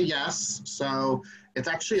Get to Yes. So it's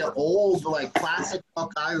actually an old, like, classic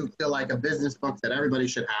book. I feel like a business book that everybody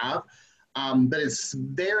should have. But it's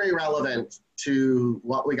very relevant to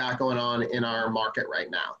what we got going on in our market right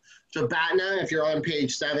now. So BATNA, if you're on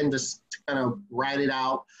page 7, just to kind of write it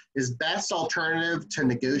out, is best alternative to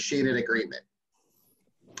negotiated agreement.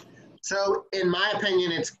 So in my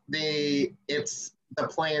opinion, it's the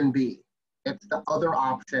plan B. It's the other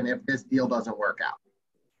option if this deal doesn't work out.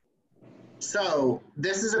 So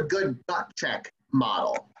this is a good gut check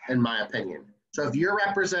model, in my opinion. So if you're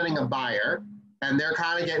representing a buyer and they're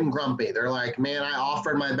kind of getting grumpy, they're like, man, I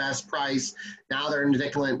offered my best price. Now they're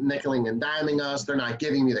nickeling and diming us. They're not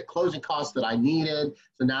giving me the closing costs that I needed.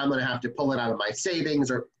 So now I'm going to have to pull it out of my savings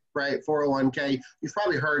or, right, 401k. You've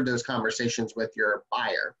probably heard those conversations with your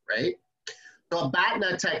buyer, right? So a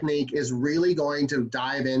BATNA technique is really going to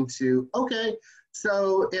dive into, okay,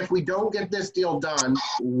 so if we don't get this deal done,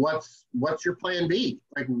 what's your plan B?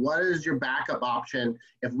 Like, what is your backup option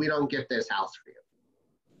if we don't get this house for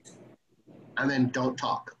you? And then don't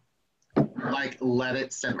talk. Like, let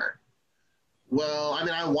it simmer. Well, I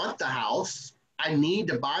mean, I want the house. I need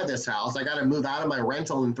to buy this house. I got to move out of my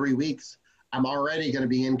rental in 3 weeks. I'm already going to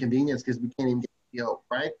be inconvenienced because we can't even get the deal,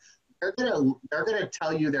 right? They're gonna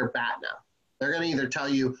tell you their BATNA. They're going to either tell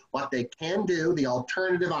you what they can do, the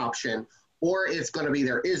alternative option, or it's going to be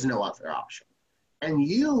there is no other option. And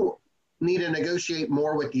you need to negotiate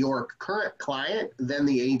more with your current client than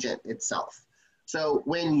the agent itself. So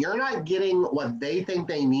when you're not getting what they think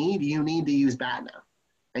they need, you need to use BATNA.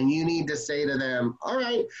 And you need to say to them, all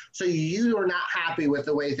right, so you are not happy with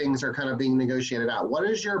the way things are kind of being negotiated out. What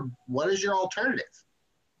is your alternative?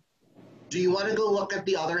 Do you want to go look at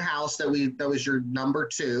the other house that was your number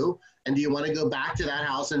 2? And do you want to go back to that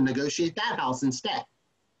house and negotiate that house instead?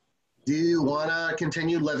 Do you want to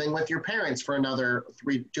continue living with your parents for another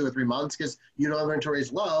 2 or 3 months because inventory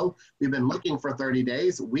is low? We've been looking for 30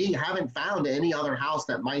 days. We haven't found any other house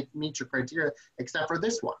that might meet your criteria except for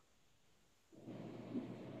this one.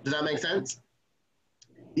 Does that make sense?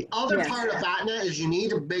 The other part of BATNA is you need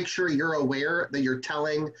to make sure you're aware that you're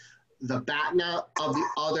telling the BATNA of the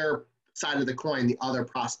other side of the coin, the other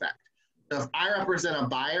prospect. So if I represent a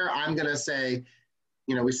buyer, I'm going to say,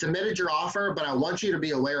 you know, we submitted your offer, but I want you to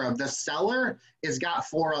be aware of the seller has got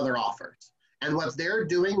 4 other offers. And what they're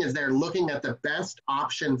doing is they're looking at the best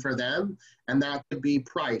option for them. And that could be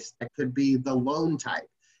price. That could be the loan type.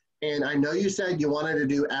 And I know you said you wanted to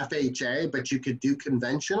do FHA, but you could do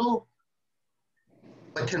conventional.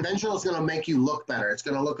 But conventional is going to make you look better. It's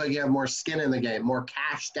going to look like you have more skin in the game, more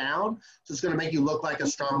cash down. So it's going to make you look like a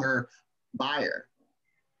stronger buyer.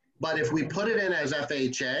 But if we put it in as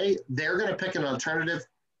FHA, they're going to pick an alternative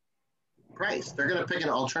price. They're going to pick an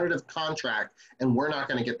alternative contract, and we're not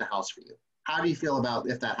going to get the house for you. How do you feel about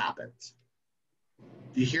if that happens?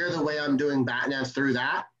 Do you hear the way I'm doing BATNA through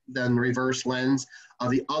that? Then reverse lens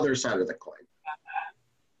of the other side of the coin.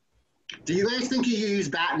 Do you guys think you use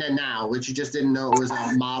BATNA now, which you just didn't know it was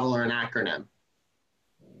a model or an acronym?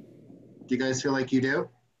 Do you guys feel like you do?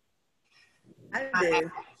 I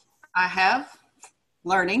do. I have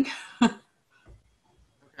learning.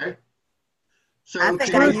 Okay. So I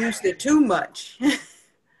think I used it too much.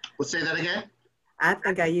 We'll say that again. I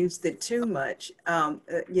think I used it too much.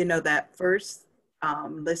 You know, that first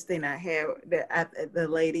listing I had, the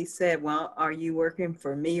lady said, well, are you working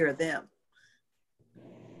for me or them?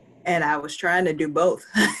 And I was trying to do both.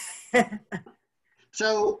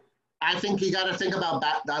 So I think you got to think about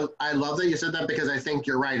I love that you said that, because I think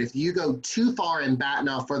you're right. If you go too far in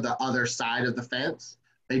BATNA for the other side of the fence,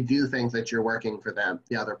 they do think that you're working for them,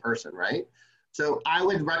 the other person, right? So I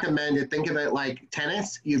would recommend you think of it like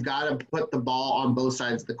tennis. You've got to put the ball on both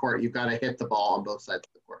sides of the court. You've got to hit the ball on both sides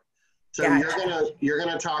of the court. So gotcha. you're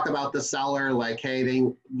gonna talk about the seller like,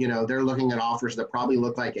 hey, they're looking at offers that probably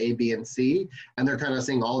look like A, B, and C, and they're kind of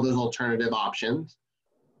seeing all those alternative options.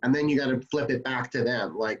 And then you got to flip it back to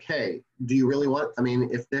them, like, hey, do you really want? I mean,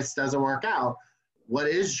 if this doesn't work out, what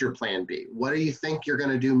is your plan B? What do you think you're going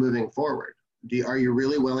to do moving forward? Are you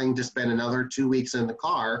really willing to spend another 2 weeks in the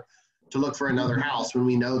car to look for another house when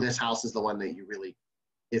we know this house is the one that you really,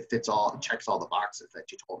 it fits all, checks all the boxes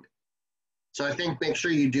that you told me? So I think make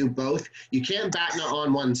sure you do both. You can't BATNA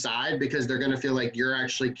on one side because they're going to feel like you're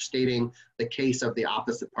actually stating the case of the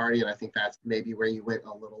opposite party. And I think that's maybe where you went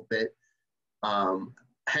a little bit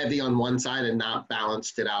heavy on one side and not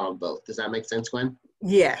balanced it out on both. Does that make sense, Gwen?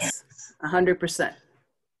 Yes, 100%.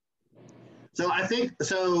 So I think,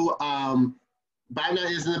 BATNA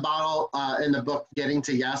is in the bottle, in the book, Getting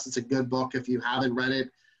to Yes. It's a good book. If you haven't read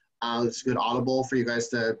it, it's a good Audible for you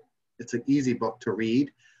guys it's an easy book to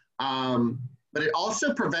read. But it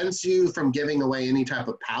also prevents you from giving away any type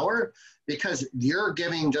of power, because you're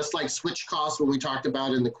giving, just like switch costs, what we talked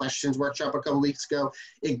about in the questions workshop a couple weeks ago,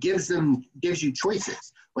 it gives you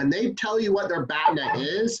choices. When they tell you what their BATNA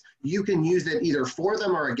is, you can use it either for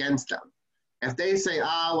them or against them. If they say,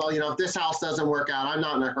 well, if this house doesn't work out, I'm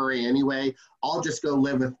not in a hurry anyway, I'll just go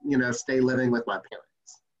live with, stay living with my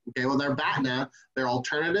parents. Okay, well, their BATNA, their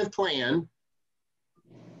alternative plan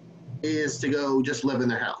is to go just live in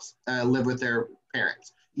their house, live with their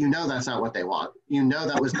parents. That's not what they want.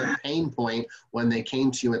 That was their pain point when they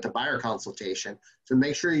came to you at the buyer consultation. So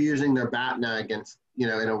make sure you're using their BATNA against, in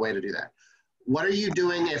a way to do that. What are you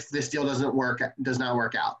doing if this deal does not work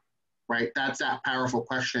out, right? That's that powerful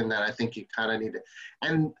question that I think you kind of need to,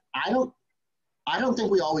 and I don't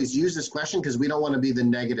think we always use this question because we don't want to be the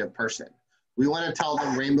negative person. We want to tell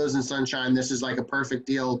them rainbows and sunshine. This is like a perfect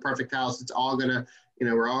deal, perfect house. It's all going to,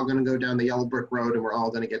 we're all going to go down the yellow brick road and we're all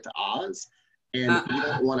going to get to Oz. And we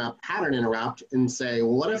don't want to pattern interrupt and say,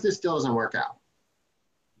 well, what if this deal doesn't work out?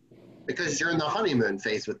 Because you're in the honeymoon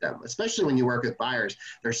phase with them, especially when you work with buyers.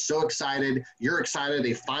 They're so excited. You're excited.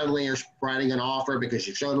 They finally are writing an offer because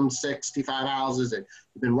you showed them 65 houses and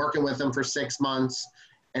you've been working with them for 6 months.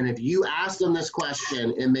 And if you ask them this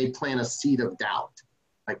question, it may plant a seed of doubt.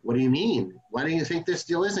 Like, what do you mean? Why do you think this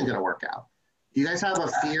deal isn't going to work out? Do you guys have a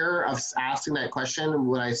fear of asking that question?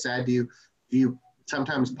 What I said, do you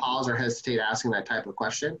sometimes pause or hesitate asking that type of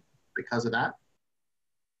question because of that?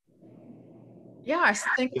 Yeah, I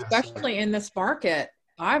think especially in this market,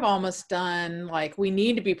 I've almost done like, we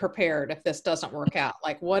need to be prepared if this doesn't work out.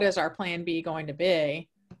 Like, what is our plan B going to be?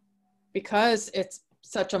 Because it's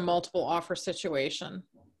such a multiple offer situation.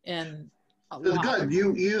 And it's good.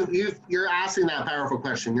 You're asking that powerful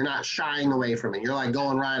question. You're not shying away from it. You're like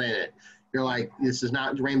going right in it. You're like, this is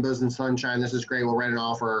not rainbows and sunshine. This is great. We'll write an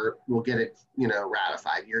offer. We'll get it,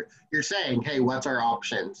 ratified. You're saying, hey, what's our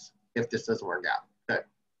options if this doesn't work out? Good.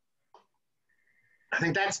 I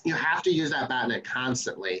think you have to use that BATNA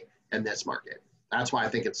constantly in this market. That's why I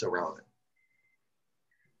think it's so relevant.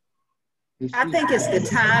 I think it's the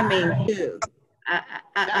timing too.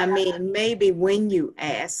 I mean, maybe when you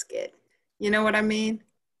ask it, you know what I mean?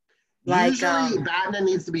 Like, usually BATNA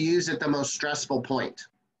needs to be used at the most stressful point.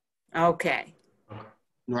 Okay.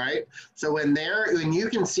 Right? So when you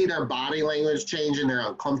can see their body language change and they're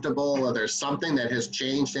uncomfortable, or there's something that has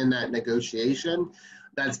changed in that negotiation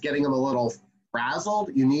that's getting them a little frazzled,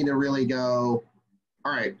 you need to really go,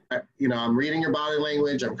 all right, I'm reading your body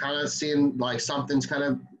language. I'm kind of seeing like something's kind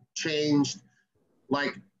of changed.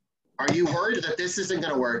 Like, are you worried that this isn't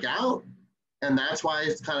going to work out? And that's why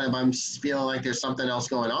it's kind of, I'm feeling like there's something else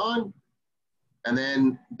going on. And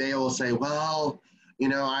then they will say, well,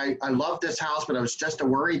 I love this house, but I was just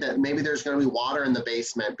worried that maybe there's going to be water in the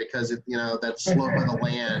basement because, that slope of the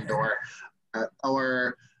land, or I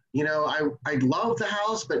love the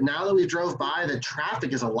house, but now that we drove by, the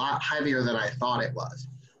traffic is a lot heavier than I thought it was,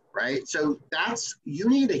 right? So you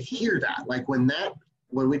need to hear that. Like when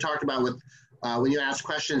we talked about when you ask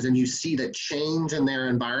questions and you see the change in their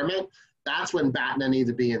environment, that's when BATNA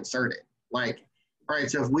needs to be inserted. Like, all right,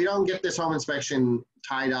 so if we don't get this home inspection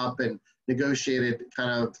tied up and negotiated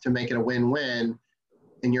kind of to make it a win-win,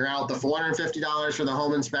 and you're out the $450 for the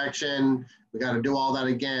home inspection, we got to do all that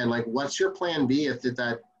again. Like, what's your plan B if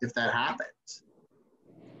that happens?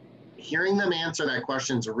 Hearing them answer that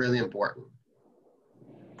question is really important.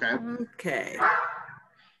 Okay. All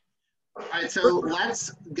right, so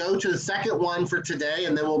let's go to the second one for today,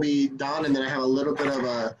 and then we'll be done. And then I have a little bit of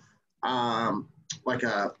a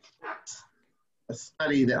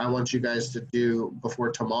study that I want you guys to do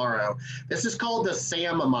before tomorrow. This is called the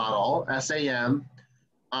SAM model, SAM,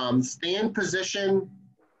 stand, position,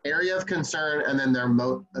 area of concern, and then their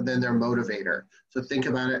motivator. So think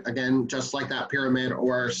about it again, just like that pyramid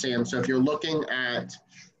or SAM. So if you're looking at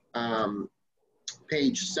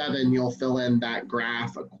page 7, you'll fill in that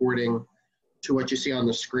graph according to what you see on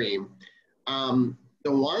the screen. The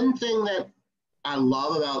one thing that I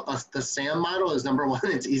love about the SAM model is, number one,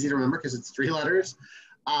 it's easy to remember because it's 3 letters.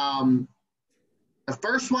 The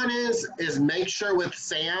first one is make sure with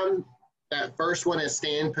SAM, that first one is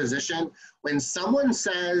stand position. When someone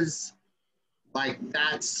says, like,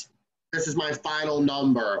 this is my final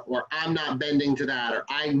number, or I'm not bending to that, or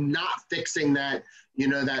I'm not fixing that,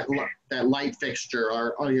 that light fixture,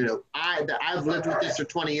 or I've lived with this for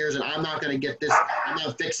 20 years and I'm not going to get this, I'm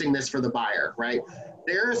not fixing this for the buyer, right?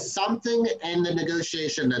 There's something in the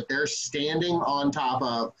negotiation that they're standing on top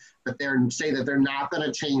of, that they're not going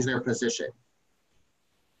to change their position.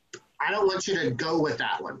 I don't want you to go with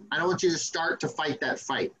that one. I don't want you to start to fight that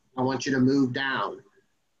fight. I want you to move down.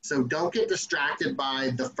 So don't get distracted by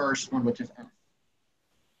the first one, which is F.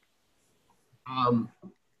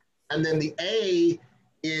 And then the A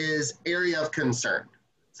is area of concern.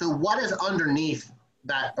 So what is underneath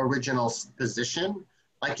that original position?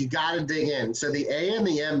 Like, you got to dig in. So the A and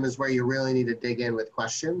the M is where you really need to dig in with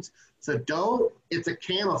questions. So it's a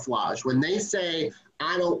camouflage. When they say,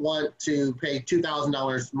 I don't want to pay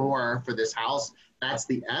 $2,000 more for this house, that's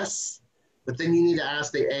the S. But then you need to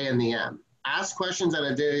ask the A and the M. Ask questions that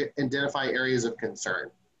identify areas of concern.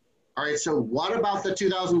 All right, so what about the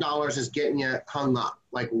 $2,000 is getting you hung up?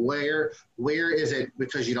 Like, where is it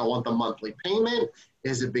because you don't want the monthly payment?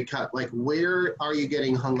 Is it because, like, where are you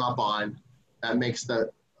getting hung up on that makes that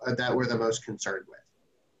we're the most concerned with?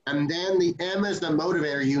 And then the M is the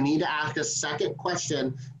motivator. You need to ask a second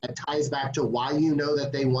question that ties back to why you know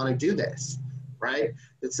that they want to do this, right?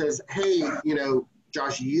 It says, hey,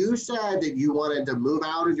 Josh, you said that you wanted to move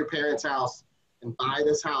out of your parents' house and buy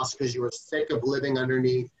this house because you were sick of living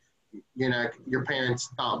underneath, your parents'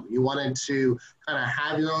 thumb. You wanted to kind of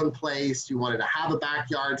have your own place. You wanted to have a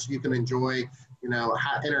backyard so you can enjoy,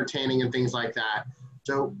 entertaining and things like that.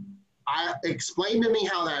 So explain to me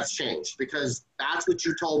how that's changed, because that's what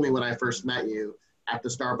you told me when I first met you at the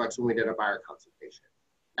Starbucks when we did a buyer consultation.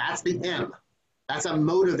 That's the M. That's a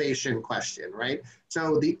motivation question, right?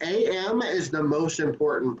 So the AM is the most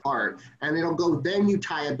important part, and then you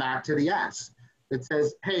tie it back to the S. It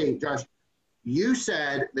says, hey, Josh, you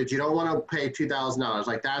said that you don't want to pay $2,000.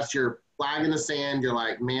 Like, that's your flag in the sand. You're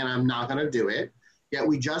like, man, I'm not going to do it. Yet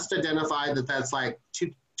we just identified that that's like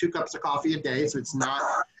two cups of coffee a day. So it's not,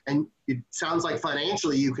 and it sounds like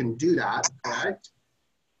financially you can do that, correct?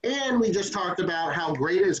 And we just talked about how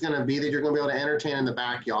great it's going to be that you're going to be able to entertain in the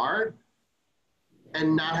backyard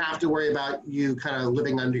and not have to worry about you kind of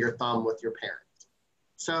living under your thumb with your parents.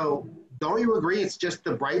 So don't you agree it's just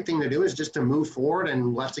the right thing to do is just to move forward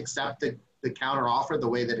and let's accept the counter offer the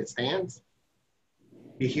way that it stands?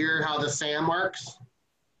 You hear how the SAM works?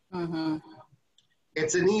 Mm-hmm.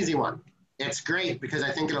 It's an easy one. It's great because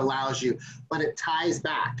I think it allows you, but it ties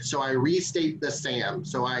back. So I restate the SAM.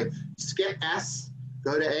 So I skip S,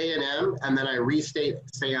 go to A&M, and then I restate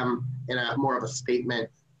Sam in a more of a statement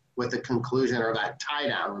with a conclusion or that tie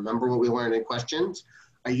down. Remember what we learned in questions?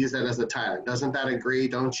 I use that as a tie down. Doesn't that agree?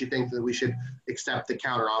 Don't you think that we should accept the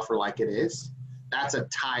counter offer like it is? That's a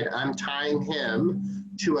tie. I'm tying him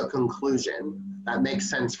to a conclusion that makes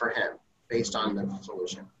sense for him based on the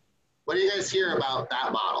solution. What do you guys hear about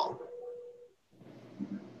that model?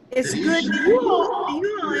 It's good. Do you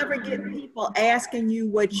all ever get people asking you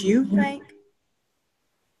what you think?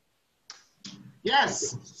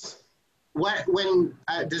 Yes. When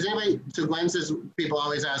does anybody, so Glenn says people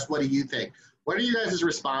always ask, what do you think? What are you guys'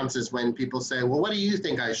 responses when people say, well, what do you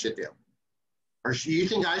think I should do? Or do you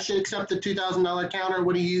think I should accept the $2,000 counter?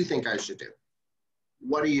 What do you think I should do?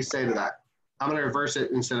 What do you say to that? I'm going to reverse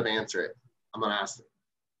it instead of answer it. I'm going to ask them.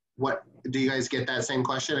 What, do you guys get that same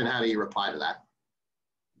question, and how do you reply to that?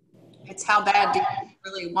 It's how bad do you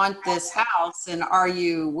really want this house, and are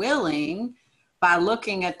you willing, by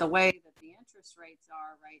looking at the way that the interest rates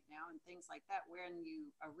are right now and things like that, when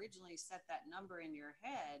you originally set that number in your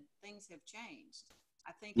head, things have changed.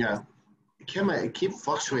 I think. Yeah. It keeps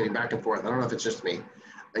fluctuating back and forth. I don't know if it's just me.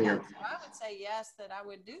 And so I would say yes, that I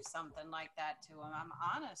would do something like that to them. I'm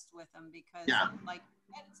honest with them because, like,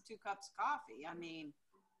 it's 2 cups of coffee. I mean,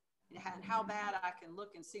 and how bad I can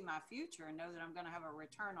look and see my future and know that I'm going to have a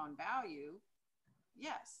return on value.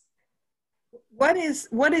 Yes. What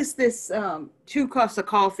is this 2 cups of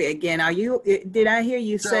coffee again? Did I hear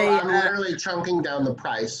you say? I'm literally chunking down the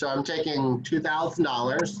price. So I'm taking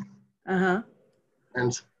 $2,000. Uh-huh.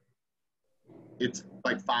 And it's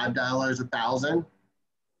like $5 1,000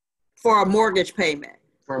 for a mortgage payment.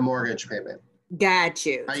 For a mortgage payment. Got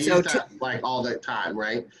you. I use that like all the time,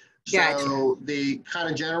 right? Gotcha. So the kind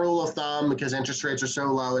of general rule of thumb, because interest rates are so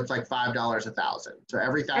low, it's like $5 1,000. So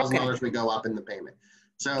every $1,000 we go up in the payment.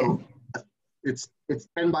 So it's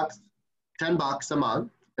 $10 a month.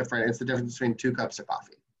 Different. It's the difference between 2 cups of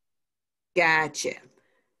coffee. Gotcha.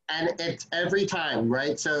 And it's every time,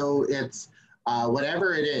 right? So it's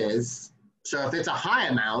whatever it is. So if it's a high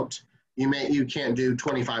amount, you can't do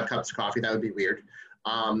 25 cups of coffee. That would be weird.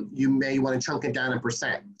 You may want to chunk it down in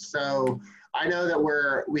percent. So I know that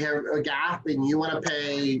we have a gap, and you want to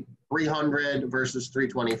pay 300 versus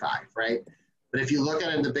 325, right? But if you look at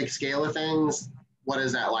it in the big scale of things, what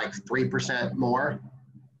is that, like 3% more?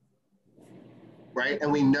 Right?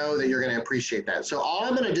 And we know that you're going to appreciate that. So all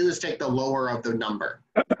I'm going to do is take the lower of the number.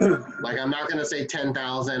 Like, I'm not going to say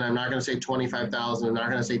 10,000. I'm not going to say 25,000. I'm not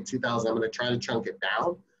going to say 2,000. I'm going to try to chunk it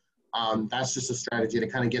down. That's just a strategy to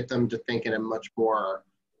kind of get them to think in a much more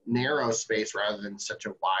narrow space rather than such a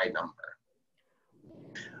wide number.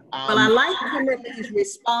 Well, I like Kimberly's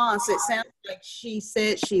response. It sounds like she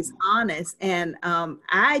said she's honest, and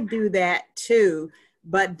I do that too,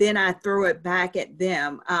 but then I throw it back at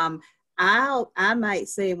them. I might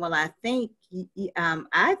say, well, I think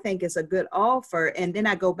it's a good offer, and then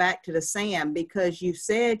I go back to the Sam, because you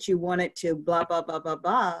said you wanted to blah blah blah blah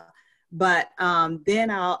blah, but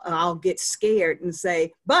then I'll get scared and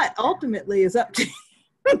say, but ultimately it's up to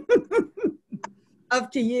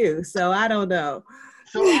up to you. So I don't know.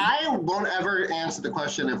 So I won't ever answer the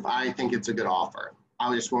question if I think it's a good offer.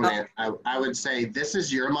 I just won't. I would say, this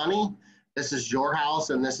is your money, this is your house,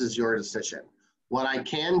 and this is your decision. What I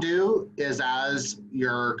can do is, as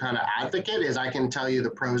your kind of advocate, is I can tell you the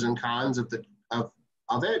pros and cons of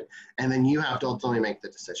it, and then you have to ultimately make the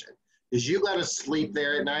decision. Because you got to sleep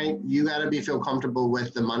there at night. You got to feel comfortable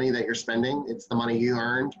with the money that you're spending. It's the money you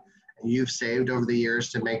earned and you've saved over the years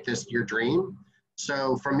to make this your dream.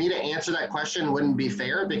 So for me to answer that question wouldn't be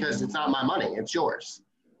fair, because it's not my money, it's yours.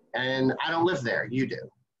 And I don't live there, you do.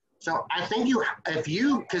 So I think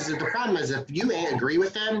because the problem is, if you agree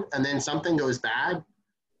with them and then something goes bad,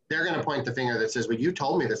 they're going to point the finger that says, well, you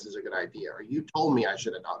told me this is a good idea, or you told me I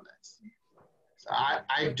should have done this. So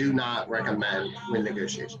I do not recommend win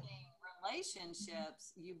negotiation.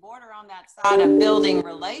 Relationships, you border on that side of building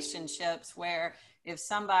relationships, where if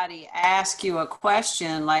somebody asks you a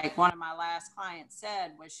question, like one of my last clients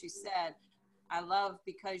said, she said, I love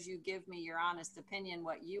because you give me your honest opinion,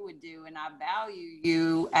 what you would do, and I value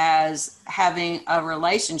you as having a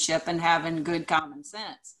relationship and having good common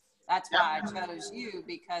sense. That's why I chose you,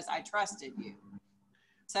 because I trusted you.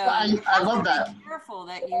 So I love that. Be careful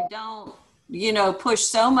that you don't, push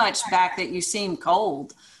so much back that you seem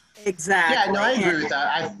cold. Exactly. Yeah, no, I agree with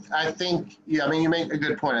that. I think, you make a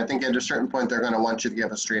good point. I think at a certain point, they're going to want you to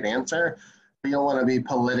give a straight answer. You don't want to be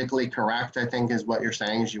politically correct, I think, is what you're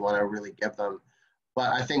saying, is you want to really give them.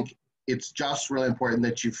 But I think it's just really important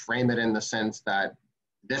that you frame it in the sense that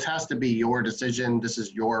this has to be your decision. This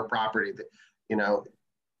is your property.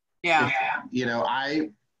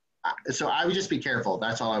 So I would just be careful.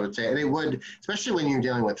 That's all I would say. And it would, especially when you're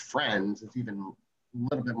dealing with friends, it's even a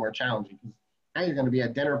little bit more challenging because now you're going to be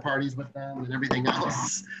at dinner parties with them and everything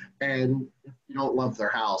else. And if you don't love their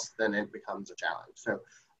house, then it becomes a challenge. So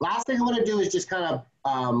last thing I want to do is just kind of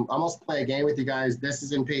almost play a game with you guys. This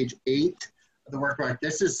is in page 8 of the workbook.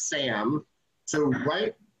 This is Sam. So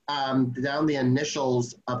write down the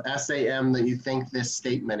initials of SAM that you think this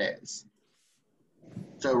statement is.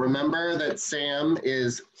 So remember that SAM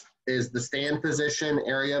is the stand position,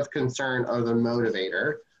 area of concern, or the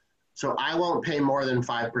motivator. So I won't pay more than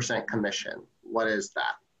 5% commission. What is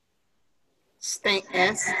that? Stand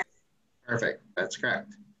S. Perfect. That's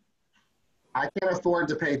correct. I can't afford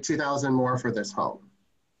to pay $2,000 more for this home.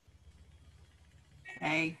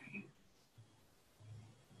 A.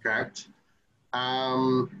 Correct.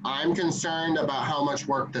 I'm concerned about how much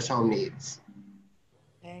work this home needs.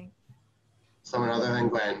 A. Someone other than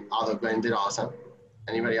Gwen, although Gwen did awesome.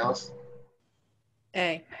 Anybody else?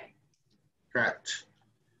 A. Correct.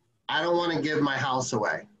 I don't want to give my house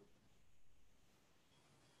away.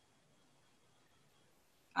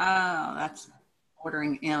 Oh, that's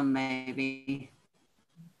ordering M maybe.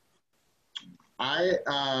 I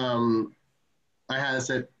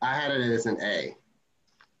had it as an A.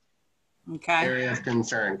 Okay. Area of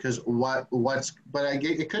concern, because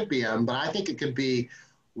it could be M, but I think it could be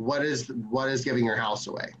what is giving your house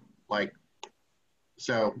away. Like,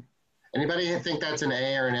 so anybody think that's an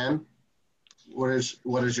A or an M? What is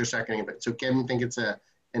your second of it? So Kim, think it's an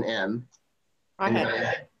M. I had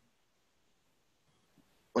A.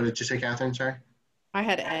 What did you say, Catherine? Sorry. I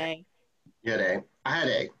had A. You had A. I had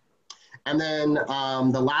A. And then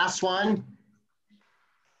the last one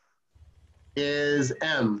is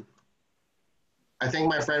M. I think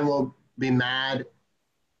my friend will be mad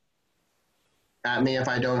at me if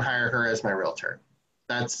I don't hire her as my realtor.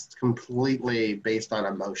 That's completely based on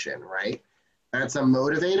emotion, right? That's a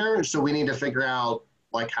motivator. So we need to figure out,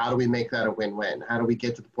 like, how do we make that a win-win? How do we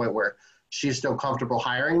get to the point where she's still comfortable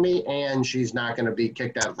hiring me and she's not going to be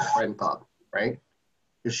kicked out of the friend club, right?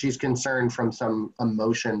 Because she's concerned from some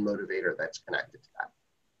emotion motivator that's connected to that,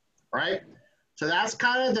 right? So that's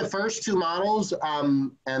kind of the first two models.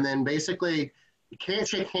 And then basically, you can't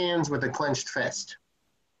shake hands with a clenched fist,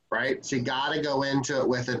 right? So you got to go into it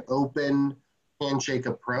with an open handshake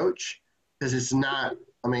approach, because it's not,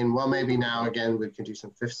 I mean, well, maybe now, again, we can do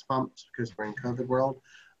some fist bumps because we're in COVID world.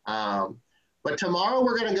 But tomorrow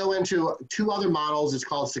we're going to go into two other models. It's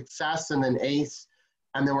called Success and then ACE.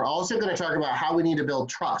 And then we're also going to talk about how we need to build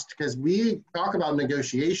trust, because we talk about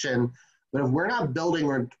negotiation, but if we're not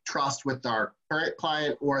building trust with our current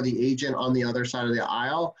client or the agent on the other side of the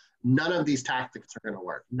aisle, none of these tactics are going to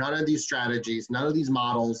work. None of these strategies, none of these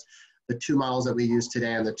models, the two models that we use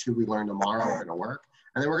today and the two we learn tomorrow are going to work.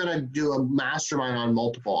 And then we're going to do a mastermind on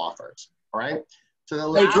multiple offers. All right. So the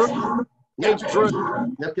last. Hey,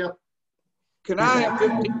 Drew. Yep. Can I have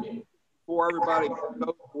 15 before everybody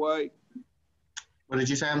goes away? What did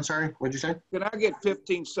you say? I'm sorry. What did you say? Can I get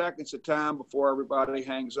 15 seconds of time before everybody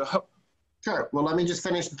hangs up? Sure. Well, let me just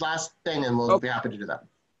finish the last thing and we'll be happy to do that.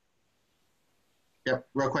 Yep,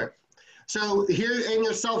 real quick. So here in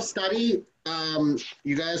your self-study,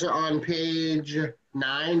 you guys are on page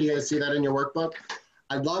 9. Do you guys see that in your workbook?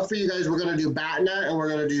 I'd love for you guys, we're going to do BATNA and we're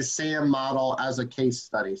going to do SAM model as a case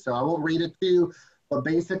study. So I won't read it to you, but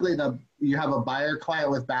basically you have a buyer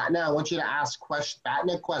client with BATNA. I want you to ask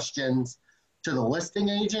BATNA questions to the listing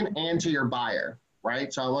agent and to your buyer,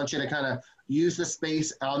 right? So I want you to kind of use the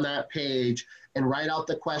space on that page and write out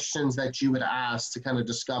the questions that you would ask to kind of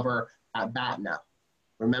discover at BATNA.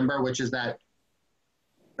 Remember, which is that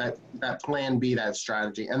plan B, that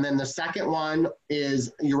strategy. And then the second one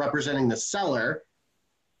is you're representing the seller.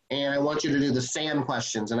 And I want you to do the SAM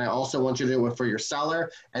questions. And I also want you to do it for your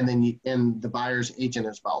seller and then and the buyer's agent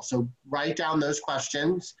as well. So write down those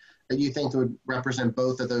questions that you think would represent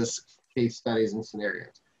both of those case studies and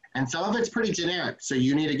scenarios. And some of it's pretty generic. So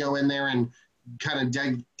you need to go in there and kind of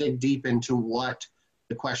dig deep into what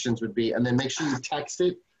the questions would be. And then make sure you text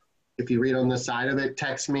it. If you read on the side of it,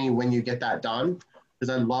 text me when you get that done,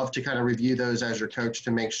 because I'd love to kind of review those as your coach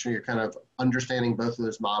to make sure you're kind of understanding both of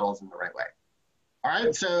those models in the right way. All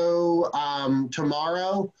right, so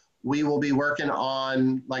tomorrow we will be working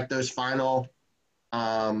on like those final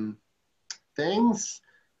things,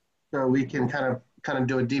 so we can kind of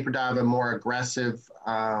do a deeper dive and more aggressive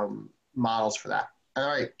models for that. All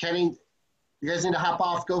right, Kenny, you guys need to hop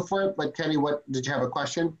off, go for it. But Kenny, what did you have a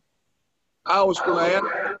question? I was going to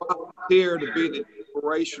ask volunteer to be the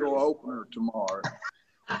inspirational opener tomorrow.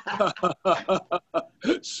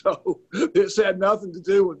 So this had nothing to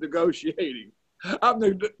do with negotiating. I'm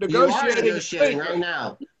You are negotiating. negotiating right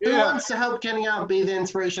now. Who Yeah. wants to help Kenny out be the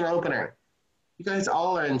inspiration opener? You guys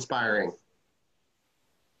all are inspiring.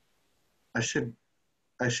 I should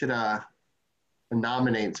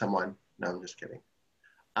nominate someone. No, I'm just kidding.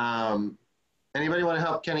 Anybody want to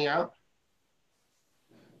help Kenny out?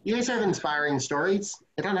 You guys have inspiring stories.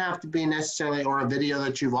 It doesn't have to be necessarily or a video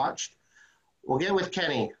that you've watched. We'll get with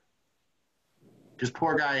Kenny. Because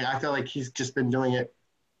poor guy, I feel like he's just been doing it.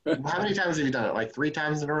 How many times have you done it? Like 3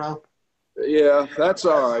 times in a row? Yeah, that's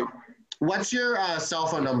all right. What's your cell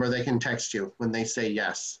phone number they can text you when they say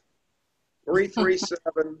yes?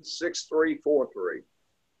 337-6343.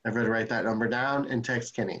 Everybody write that number down and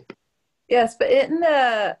text Kenny. Yes, but isn't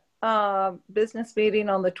the business meeting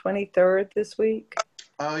on the 23rd this week?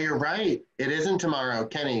 Oh, you're right. It isn't tomorrow.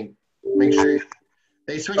 Kenny, make sure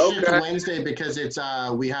they switched it to Okay. Wednesday because it's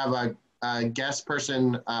we have a guest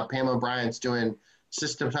person, Pam O'Brien's doing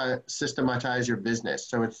systematize your business.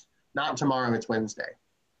 So it's not tomorrow, it's Wednesday.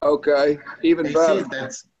 Okay, even Hey, better. see,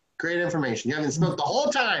 that's great information. You haven't spoke the whole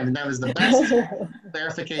time, and that was the best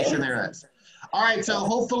clarification there is. All right, so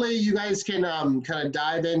hopefully you guys can kind of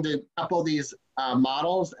dive into a couple of these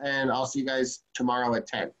models, and I'll see you guys tomorrow at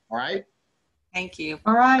 10. All right? Thank you.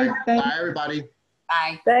 All right, thank Bye, everybody.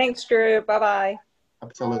 Bye. Thanks, Drew. Bye-bye.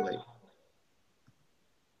 Absolutely.